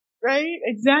 Exactly. Right?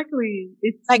 Exactly.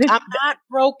 It's like, I'm not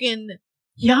broken.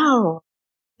 No.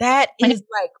 That is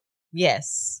like,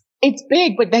 yes. It's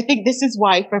big, but I think this is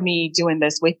why for me doing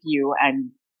this with you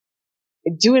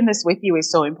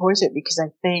is so important, because I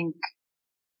think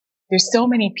there's so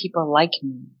many people like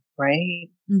me, right?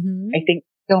 I think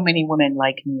so many women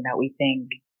like me that we think,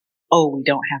 oh, we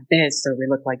don't have this, or we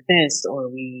look like this, or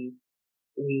we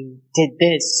did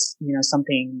this, you know,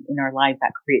 something in our life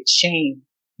that creates shame.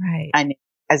 Right. And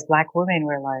as Black women,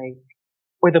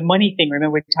 we're the money thing.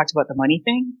 Remember we talked about the money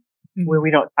thing, where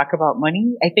we don't talk about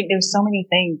money? I think there's so many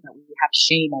things that we have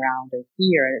shame around or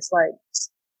fear. And it's like,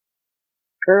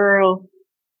 girl,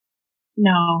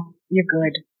 no, you're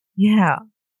good. Yeah.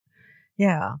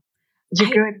 Yeah. You're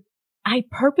good. I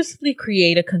purposefully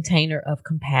create a container of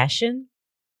compassion.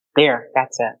 There,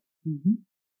 that's it.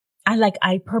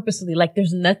 I purposely, like,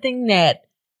 there's nothing that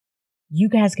you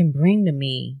guys can bring to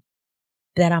me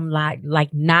that I'm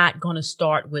like not going to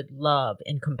start with love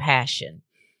and compassion,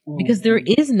 because there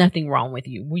is nothing wrong with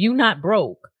you. You're not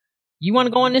broke. You want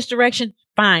to go in this direction?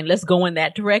 Fine. Let's go in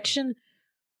that direction.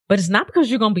 But it's not because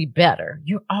you're going to be better.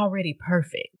 You're already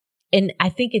perfect. And I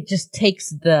think it just takes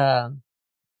the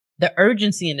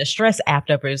urgency and the stress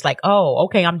after it. It's like, oh,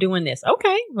 okay, I'm doing this.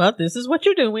 Okay, well, this is what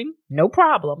you're doing. No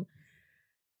problem.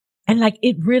 And like,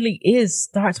 it really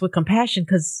starts with compassion.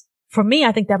 Because for me,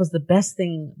 I think that was the best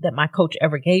thing that my coach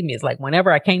ever gave me, is like,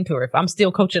 whenever I came to her, if I'm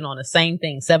still coaching on the same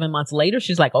thing 7 months later,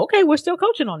 she's like, okay, we're still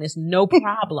coaching on this. No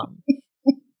problem.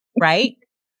 Right.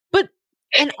 But,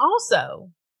 and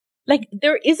also, like,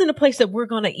 there isn't a place that we're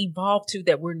going to evolve to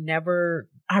that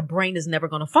our brain is never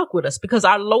going to fuck with us, because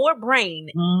our lower brain,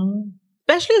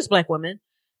 especially as Black women,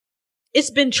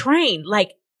 it's been trained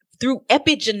like through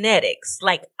epigenetics.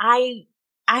 Like, I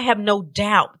have no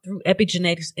doubt through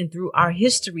epigenetics and through our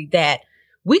history that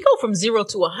we go from 0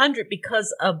 to 100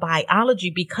 because of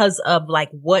biology, because of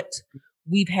like what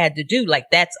we've had to do. Like,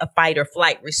 that's a fight or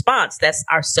flight response. That's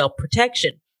our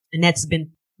self-protection. And that's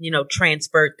been,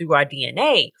 transferred through our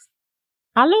DNA.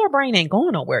 Our lower brain ain't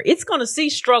going nowhere. It's going to see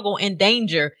struggle and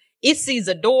danger. It sees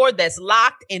a door that's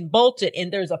locked and bolted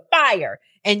and there's a fire.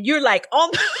 And you're like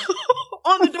on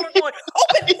the door going,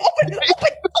 open,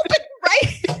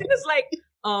 right? It's like,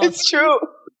 it's true.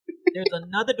 There's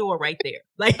another door right there.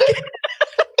 Like,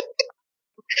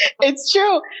 it's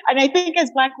true. And I think as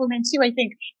Black women too, I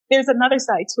think there's another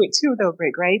side to it too, though,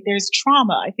 Brig, right? There's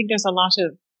trauma. I think there's a lot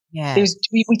of,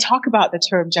 we talk about the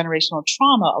term generational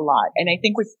trauma a lot. And I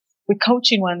think with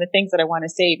coaching, one of the things that I want to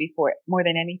say before, more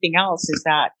than anything else, is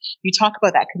that you talk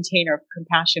about that container of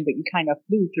compassion, but you kind of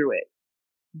flew through it.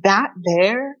 That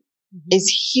there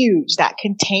is huge. That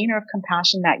container of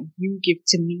compassion that you give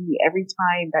to me every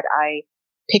time that I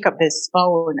pick up this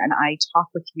phone and I talk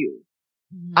with you.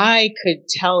 I could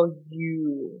tell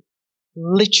you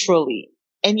literally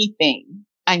anything,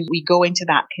 and we go into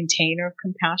that container of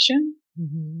compassion,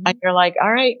 and you're like,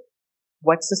 all right,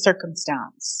 what's the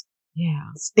circumstance? Yeah.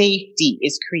 Safety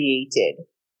is created.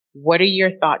 What are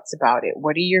your thoughts about it?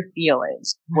 What are your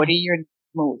feelings? Right. What are your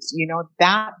moods?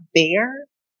 That there.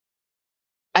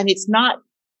 And it's not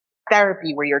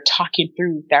therapy where you're talking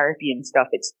through therapy and stuff.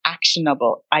 It's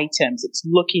actionable items. It's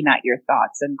looking at your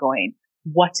thoughts and going,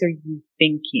 what are you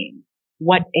thinking?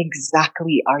 What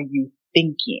exactly are you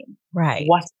thinking? Right.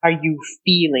 What are you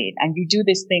feeling? And you do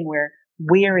this thing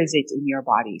where is it in your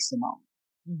body, Simone?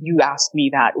 You asked me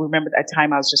that. Remember that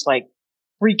time I was just like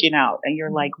freaking out and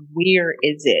you're like, where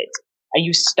is it? And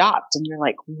you stopped and you're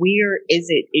like, where is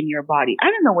it in your body? I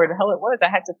don't know where the hell it was. I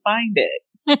had to find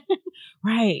it.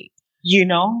 Right.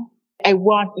 I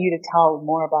want you to tell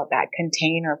more about that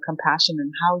container of compassion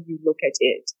and how you look at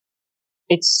it.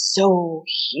 It's so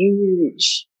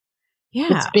huge.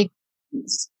 Yeah. It's big.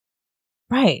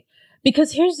 Right.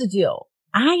 Because here's the deal.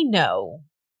 I know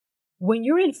when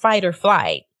you're in fight or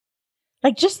flight,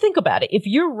 like just think about it. If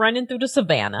you're running through the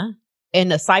savannah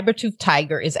and a saber-toothed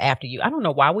tiger is after you, I don't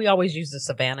know why we always use the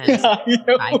savannah and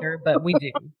tiger, but we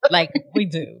do. Like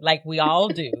we all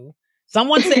do.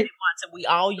 Someone said it once and we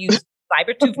all use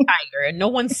saber-toothed tiger and no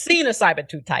one's seen a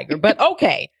saber-toothed tiger, but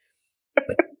okay. But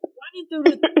running through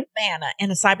the savannah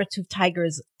and a saber-toothed tiger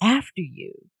is after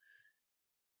you.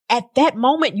 At that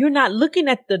moment, you're not looking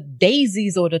at the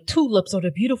daisies or the tulips or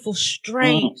the beautiful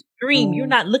strange dream. You're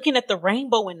not looking at the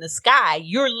rainbow in the sky.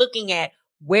 You're looking at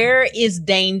where is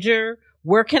danger?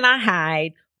 Where can I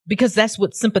hide? Because that's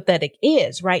what sympathetic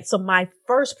is, right? So my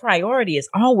first priority is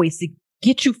always to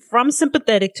get you from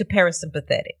sympathetic to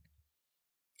parasympathetic.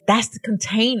 That's the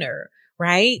container,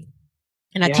 right?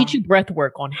 And I teach you breath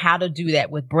work on how to do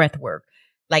that with breath work,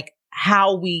 like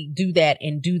how we do that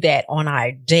and do that on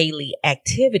our daily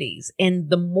activities. And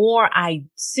the more I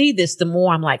see this, the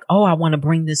more I'm like, oh, I want to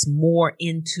bring this more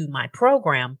into my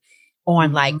program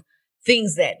on like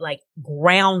things that like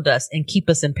ground us and keep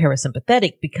us in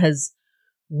parasympathetic, because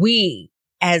we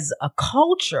as a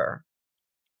culture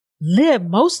live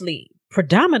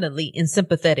predominantly in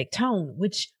sympathetic tone,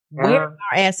 which wear our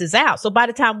asses out. So by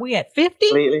the time we're at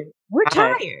 50, we're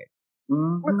tired.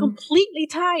 We're completely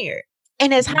tired.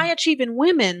 And as high achieving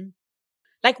women,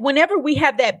 like whenever we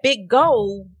have that big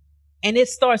goal and it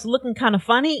starts looking kind of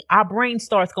funny, our brain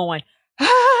starts going,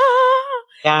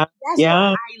 That's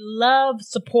why I love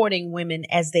supporting women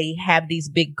as they have these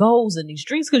big goals and these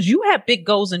dreams, because you have big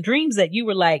goals and dreams that you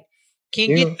were like,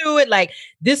 can't get through it. Like,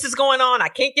 this is going on. I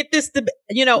can't get this to,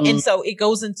 and so it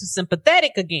goes into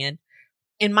sympathetic again.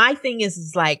 And my thing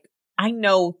is like, I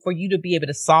know for you to be able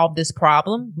to solve this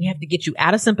problem, we have to get you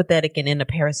out of sympathetic and into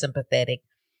parasympathetic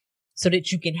so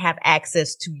that you can have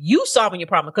access to you solving your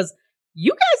problem. Because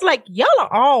you guys, like, y'all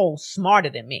are all smarter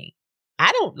than me.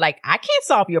 I can't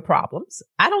solve your problems.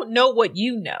 I don't know what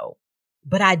you know,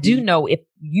 but I do know if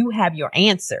you have your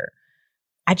answer,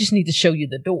 I just need to show you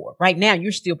the door. Right now,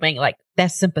 you're still being like,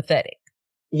 that's sympathetic.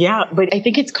 Yeah, but I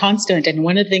think it's constant. And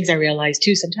one of the things I realized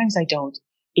too, sometimes I don't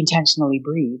intentionally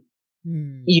breathe.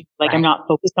 I'm not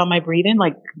focused on my breathing.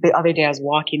 Like the other day I was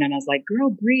walking and I was like,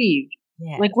 girl, breathe.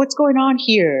 Yeah. Like, what's going on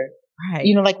here? Right.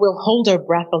 Like we'll hold our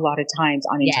breath a lot of times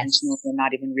unintentionally and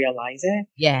not even realize it.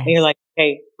 Yeah. And you're like,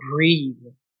 hey, breathe.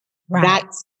 Right.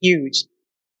 That's huge.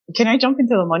 Can I jump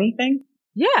into the money thing?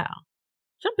 Yeah.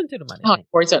 Jump into the money. How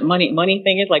important money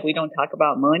thing is, like, we don't talk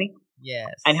about money.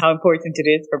 Yes. And how important it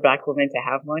is for Black women to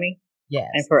have money. Yes.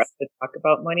 And for us to talk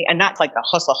about money. And not like the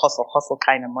hustle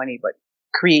kind of money, but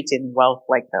creating wealth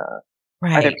like the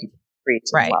other people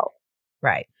creating wealth.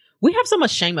 Right. We have so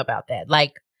much shame about that.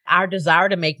 Like, our desire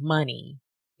to make money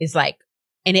is like,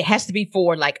 and it has to be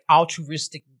for like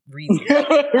altruistic reasons.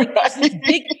 Like, this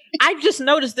big, I just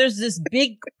noticed there's this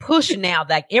big push now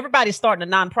that everybody's starting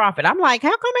a nonprofit. I'm like, how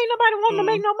come ain't nobody wanting to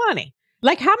make no money?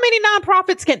 Like how many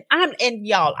nonprofits and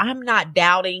y'all, I'm not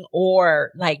doubting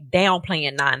or like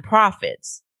downplaying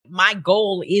nonprofits. My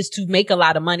goal is to make a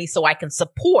lot of money so I can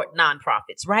support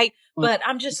nonprofits, right? Mm. But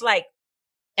I'm just like,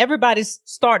 everybody's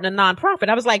starting a nonprofit.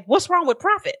 I was like, what's wrong with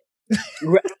profit?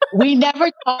 We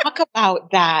never talk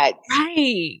about that.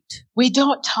 Right. We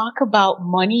don't talk about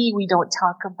money. We don't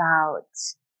talk about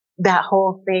that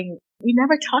whole thing. We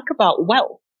never talk about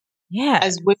wealth. Yeah.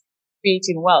 As women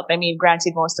creating wealth. I mean,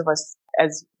 granted, most of us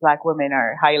as Black women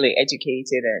are highly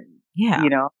educated and, Yeah. you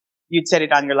know, you'd said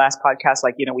it on your last podcast,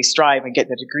 like, you know, we strive and get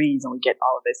the degrees and we get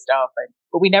all of this stuff.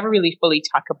 But we never really fully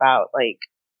talk about like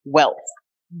wealth.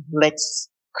 Mm-hmm. Let's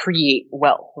create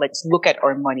wealth. Let's look at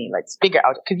our money. Let's figure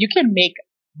out, because you can make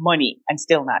money and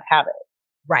still not have it.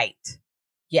 Right.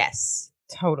 Yes,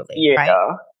 totally. Yeah.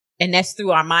 Right. And that's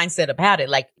through our mindset about it.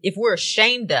 Like if we're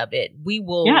ashamed of it, we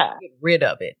will get rid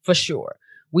of it for sure.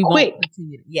 We won't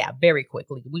continue. Very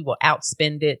quickly. We will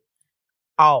outspend it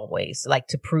always, like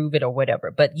to prove it or whatever.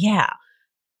 But yeah,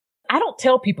 I don't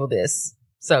tell people this.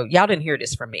 So y'all didn't hear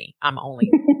this from me. I'm only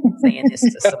saying this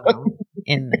to Simone.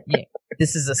 And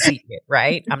this is a secret,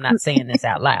 right? I'm not saying this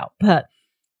out loud. But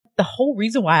the whole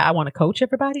reason why I want to coach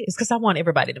everybody is because I want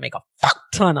everybody to make a fuck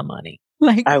ton of money.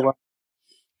 Like,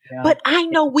 but I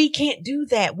know we can't do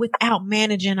that without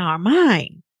managing our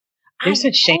mind. There's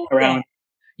such shame around.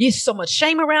 There's so much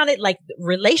shame around it. Like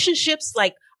relationships,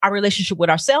 like our relationship with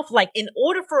ourselves. Like in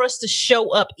order for us to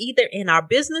show up either in our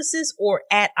businesses or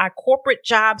at our corporate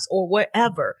jobs or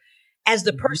wherever, as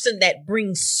the person that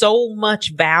brings so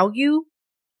much value,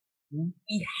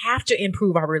 we have to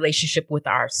improve our relationship with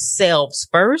ourselves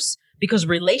first, because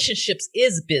relationships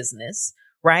is business,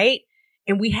 right?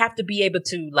 And we have to be able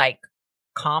to like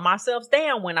calm ourselves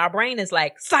down when our brain is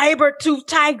like, saber tooth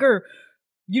tiger,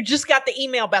 you just got the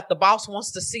email about the boss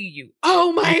wants to see you.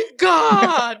 Oh my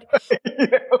God.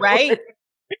 Right?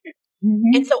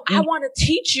 Mm-hmm. And so I want to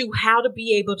teach you how to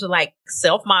be able to like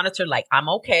self-monitor, like I'm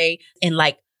okay. And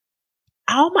like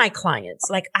all my clients,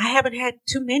 like I haven't had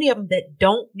too many of them that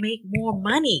don't make more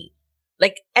money.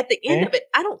 Like at the end of it,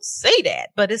 I don't say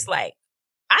that, but it's like,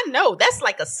 I know that's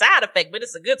like a side effect, but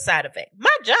it's a good side effect.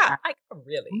 My job, like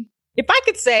really, if I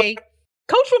could say,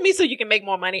 coach for me so you can make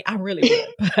more money, I really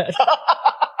would.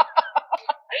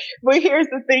 But here's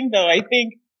the thing though. I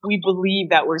think we believe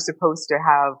that we're supposed to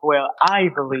have, well, I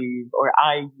believe, or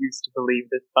I used to believe,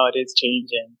 this thought is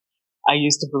changing. I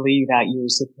used to believe that you're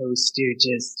supposed to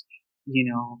just,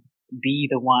 you know, be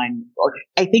the one, or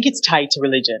I think it's tied to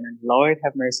religion, and Lord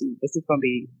have mercy. This is going to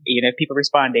be, you know, if people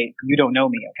respond, you don't know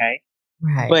me. Okay.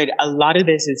 Right. But a lot of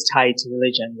this is tied to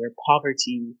religion, where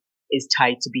poverty is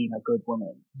tied to being a good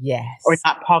woman. Yes. Or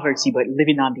not poverty, but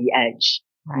living on the edge.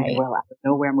 Right. You know, well, I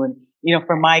don't know where I'm going. You know,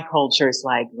 for my culture, it's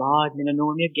like, Lord, you know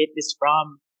where you get this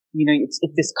from. You know, it's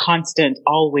this constant,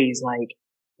 always like,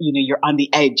 you know, you're on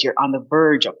the edge, you're on the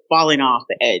verge of falling off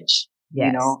the edge.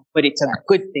 Yes. You know, but it's a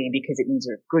good thing because it means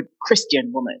you're a good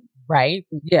Christian woman. Right.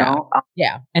 Yeah. You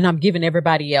know? And I'm giving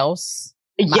everybody else.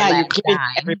 You're giving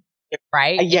everybody.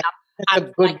 Right. Yeah. I'm a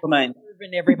good like woman.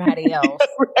 Serving everybody else.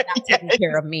 Right. Not taking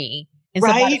care of me. And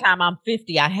so by the time I'm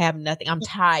 50, I have nothing. I'm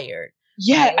tired.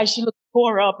 Yeah. Right? And she looked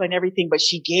poor up and everything, but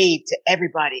she gave to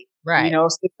everybody. Right. You know,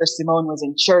 Sister Simone was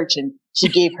in church and she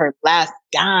gave her last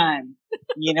dime,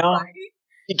 you know,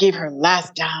 she gave her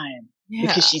last dime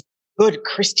because she's a good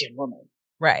Christian woman.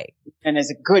 Right. And as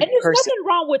a good there's person. Nothing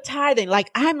wrong with tithing.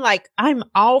 I'm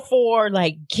all for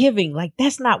like giving. Like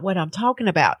that's not what I'm talking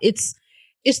about. It's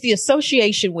the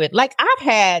association with, like I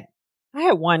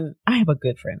have a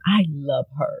good friend. I love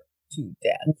her to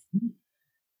death.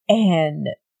 And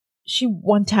she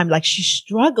one time, like she's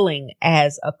struggling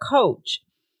as a coach.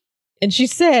 And she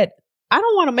said, I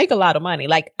don't want to make a lot of money.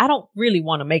 Like, I don't really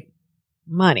want to make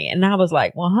money. And I was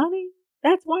like, well, honey,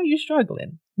 that's why you're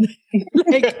struggling.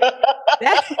 Like,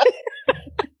 that,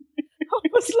 I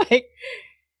was like,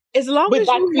 as long as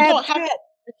you have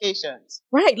expectations.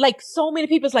 Right. Like so many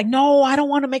people's like, no, I don't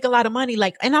want to make a lot of money.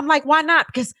 Like, and I'm like, why not?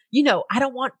 Because, you know, I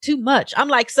don't want too much. I'm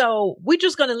like, so we're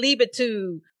just going to leave it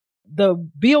to the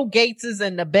Bill Gateses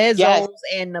and the Bezos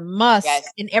and the Musk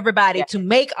and everybody to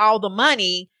make all the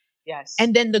money. Yes.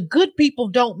 And then the good people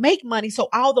don't make money. So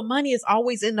all the money is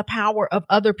always in the power of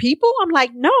other people. I'm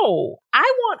like, no, I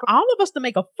want all of us to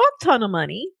make a fuck ton of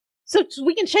money so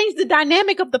we can change the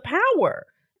dynamic of the power.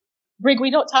 Brig,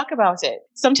 we don't talk about it.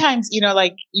 Sometimes, you know,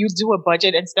 like you do a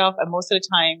budget and stuff. And most of the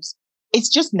times it's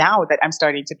just now that I'm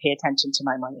starting to pay attention to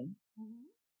my money. Mm-hmm.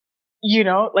 You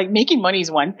know, like making money is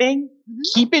one thing.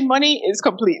 Mm-hmm. Keeping money is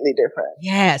completely different.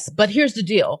 Yes. But here's the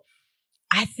deal.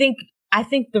 I think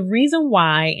the reason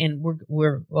why, and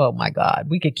we're, oh my God,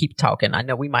 we could keep talking. I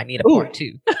know we might need a part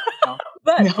two.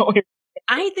 But No,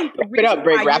 I think the wrap it up, reason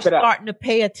Brig, why wrap you're it up. starting to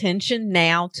pay attention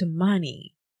now to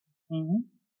money, Mm-hmm.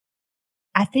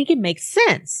 I think it makes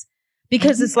sense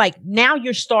because Mm-hmm. it's like now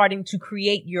you're starting to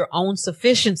create your own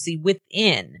sufficiency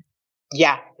within.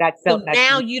 Yeah, that's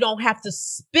Now you don't have to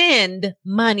spend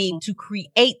money to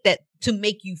create that to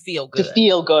make you feel to good.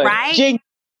 feel good. Right?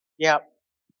 Yep.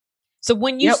 So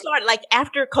when you start like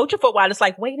after coaching for a while, it's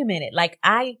like, wait a minute, like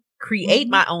I create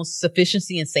my own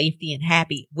sufficiency and safety and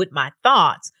happy with my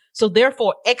thoughts. So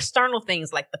therefore external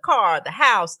things like the car, the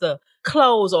house, the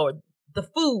clothes, or the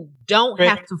food don't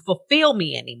have to fulfill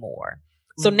me anymore.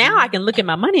 So now I can look at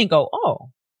my money and go,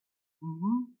 oh,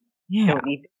 yeah. Don't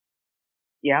need.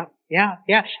 Yeah.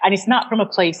 And it's not from a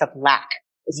place of lack.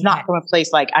 It's not from a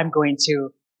place like I'm going to,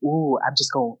 I'm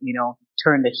just going,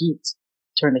 turn the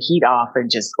heat off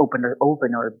and just open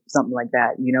or something like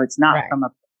that. It's not from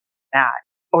that.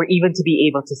 Or even to be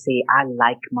able to say, I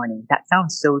like money. That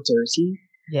sounds so dirty.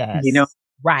 Yes.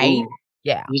 Right. Ooh,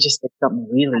 yeah. You just said something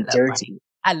really dirty. Money.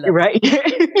 I love right.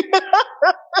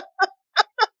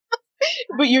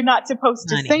 But you're not supposed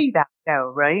to say that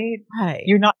though, right? Right.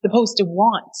 You're not supposed to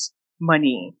want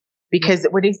money because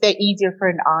what is that easier for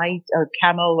a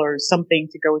camel or something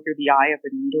to go through the eye of a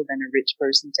needle than a rich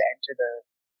person to enter the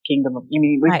kingdom of,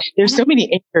 there's so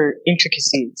many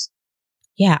intricacies.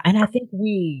 Yeah. And I think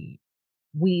we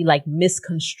like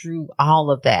misconstrue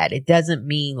all of that. It doesn't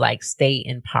mean like stay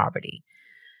in poverty.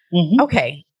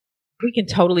 Okay. We can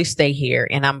totally stay here,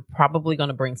 and I'm probably going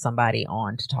to bring somebody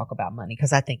on to talk about money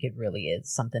because I think it really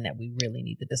is something that we really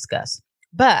need to discuss.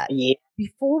 But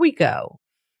before we go,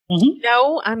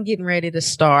 I'm getting ready to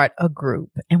start a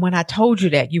group. And when I told you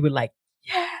that, you were like,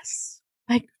 yes,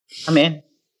 like I'm in.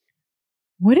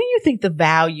 What do you think the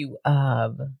value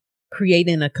of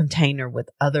creating a container with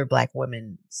other Black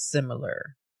women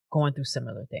going through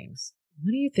similar things? What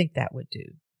do you think that would do?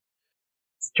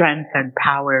 Strength and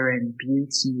power and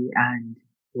beauty and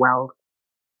wealth.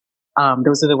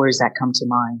 Those are the words that come to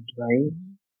mind, right?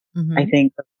 I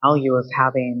think the value of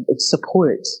having its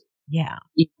support. Yeah.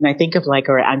 And I think of like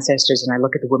our ancestors and I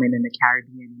look at the women in the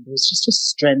Caribbean and there's just a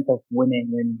strength of women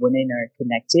when women are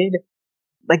connected.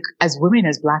 Like as women,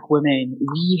 as Black women,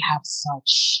 we have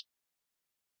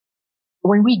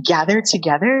when we gather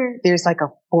together, there's like a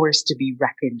force to be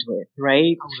reckoned with,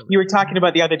 right? Totally. You were talking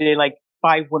about the other day, like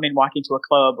 5 women walking to a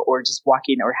club or just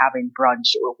walking or having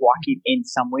brunch or walking in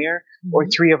somewhere or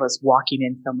 3 of us walking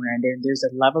in somewhere. And then there's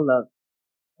a level of,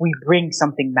 we bring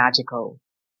something magical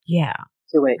to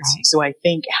it. Right. So I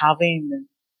think having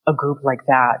a group like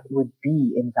that would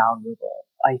be invaluable.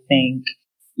 I think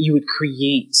you would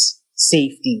create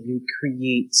safety, you would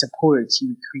create support, you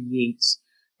would create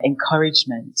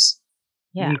encouragement,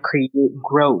 you would create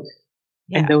growth.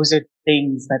 And those are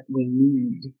things that we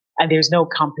need. And there's no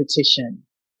competition.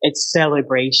 It's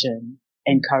celebration,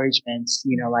 encouragement,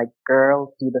 like,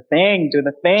 girl, do the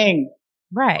thing.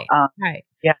 Right. Right.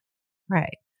 Yeah.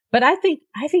 Right. But I think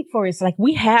for us, like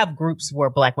we have groups where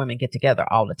Black women get together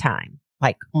all the time.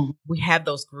 Like we have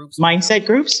those groups. Mindset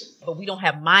groups? But we don't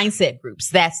have mindset groups.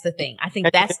 That's the thing. I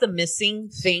think that's the missing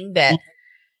thing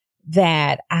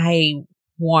that I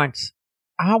want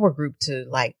our group to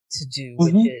do,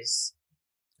 which is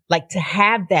like to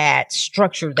have that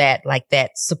structure,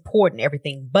 that support and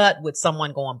everything, but with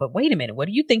someone going, but wait a minute, what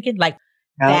are you thinking? Like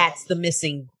that's the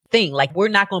missing thing. Like we're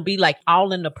not going to be like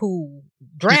all in the pool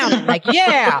drowning. Like,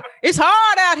 yeah, it's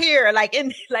hard out here. Like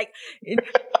in Black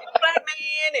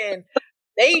man and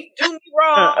they do me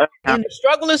wrong and the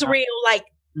struggle is real. Like,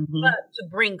 but to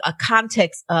bring a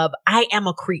context of I am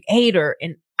a creator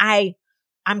and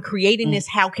I'm creating this.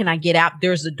 How can I get out?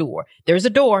 There's a door.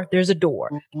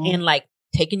 And like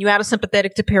taking you out of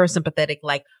sympathetic to parasympathetic,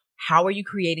 like how are you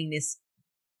creating this?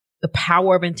 The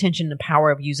power of intention, the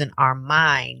power of using our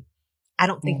mind. I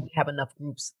don't think we have enough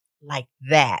groups like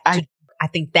that. I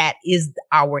think that is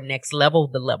our next level,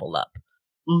 the level up.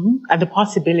 And the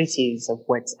possibilities of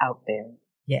what's out there.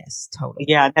 Yes, totally.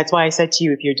 Yeah, that's why I said to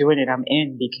you, if you're doing it, I'm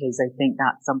in, because I think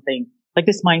that's something like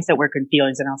this mindset work and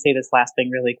feelings. And I'll say this last thing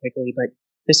really quickly, but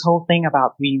this whole thing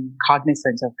about being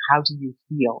cognizant of how do you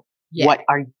feel? Yeah. What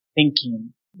are you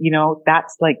thinking?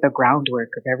 That's like the groundwork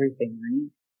of everything, right?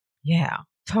 Yeah,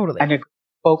 totally. And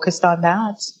focused on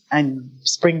that and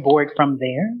springboard from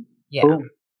there. Yeah. Boom.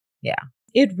 Yeah.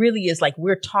 It really is like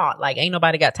we're taught, like, ain't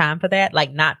nobody got time for that.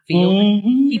 Like not feeling,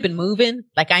 keep it moving.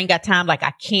 Like I ain't got time. Like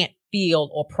I can't feel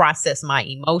or process my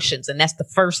emotions. And that's the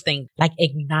first thing, like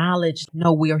acknowledge,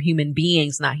 no, we are human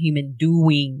beings, not human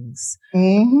doings.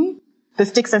 The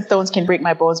sticks and stones can break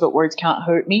my bones, but words can't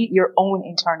hurt me. Your own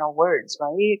internal words,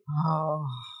 right?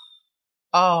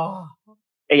 Oh.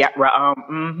 Yeah.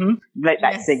 Let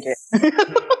that sink in.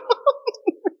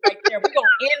 Right there. We're going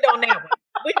to end on that one.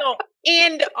 We're going to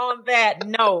end on that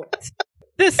note.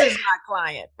 This is my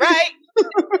client, right?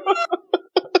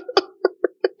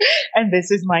 And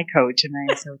this is my coach, and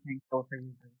I am so thankful for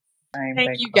you.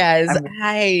 Thank you, guys.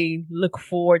 I look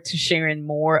forward to sharing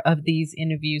more of these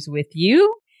interviews with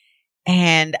you.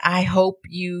 And I hope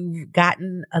you've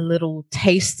gotten a little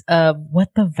taste of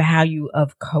what the value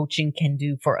of coaching can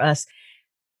do for us,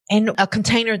 and a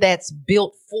container that's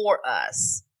built for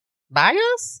us. By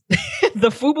us? The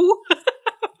FUBU?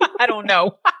 I don't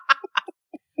know.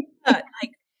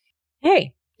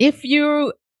 Hey, if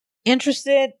you're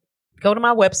interested, go to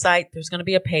my website. There's going to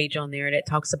be a page on there that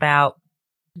talks about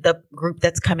the group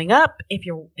that's coming up. If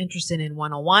you're interested in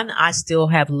one-on-one, I still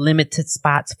have limited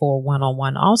spots for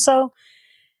one-on-one also.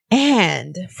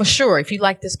 And for sure, if you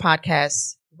like this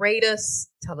podcast, rate us,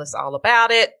 tell us all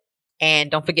about it.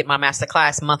 And don't forget my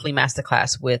masterclass, monthly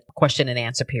masterclass with question and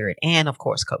answer period. And of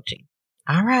course, coaching.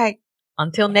 All right.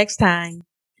 Until next time.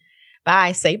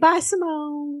 Bye. Say bye,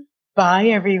 Simone. Bye,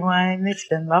 everyone. It's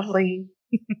been lovely.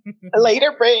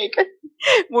 Later, break.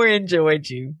 We enjoyed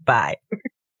you. Bye.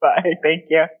 Bye. Thank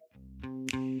you.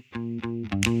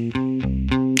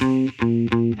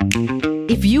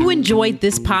 If you enjoyed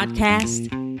this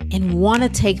podcast and want to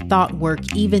take thought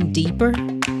work even deeper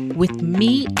with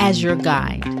me as your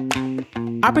guide,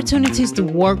 opportunities to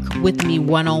work with me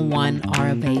one-on-one are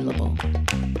available.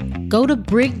 Go to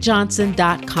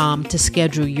brigjohnson.com to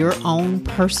schedule your own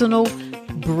personal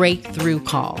breakthrough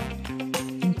call.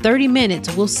 In 30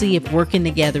 minutes, we'll see if working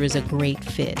together is a great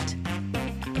fit.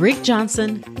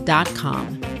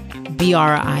 brigjohnson.com.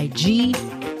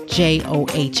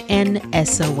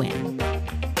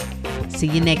 BRIGJOHNSON. See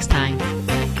you next time.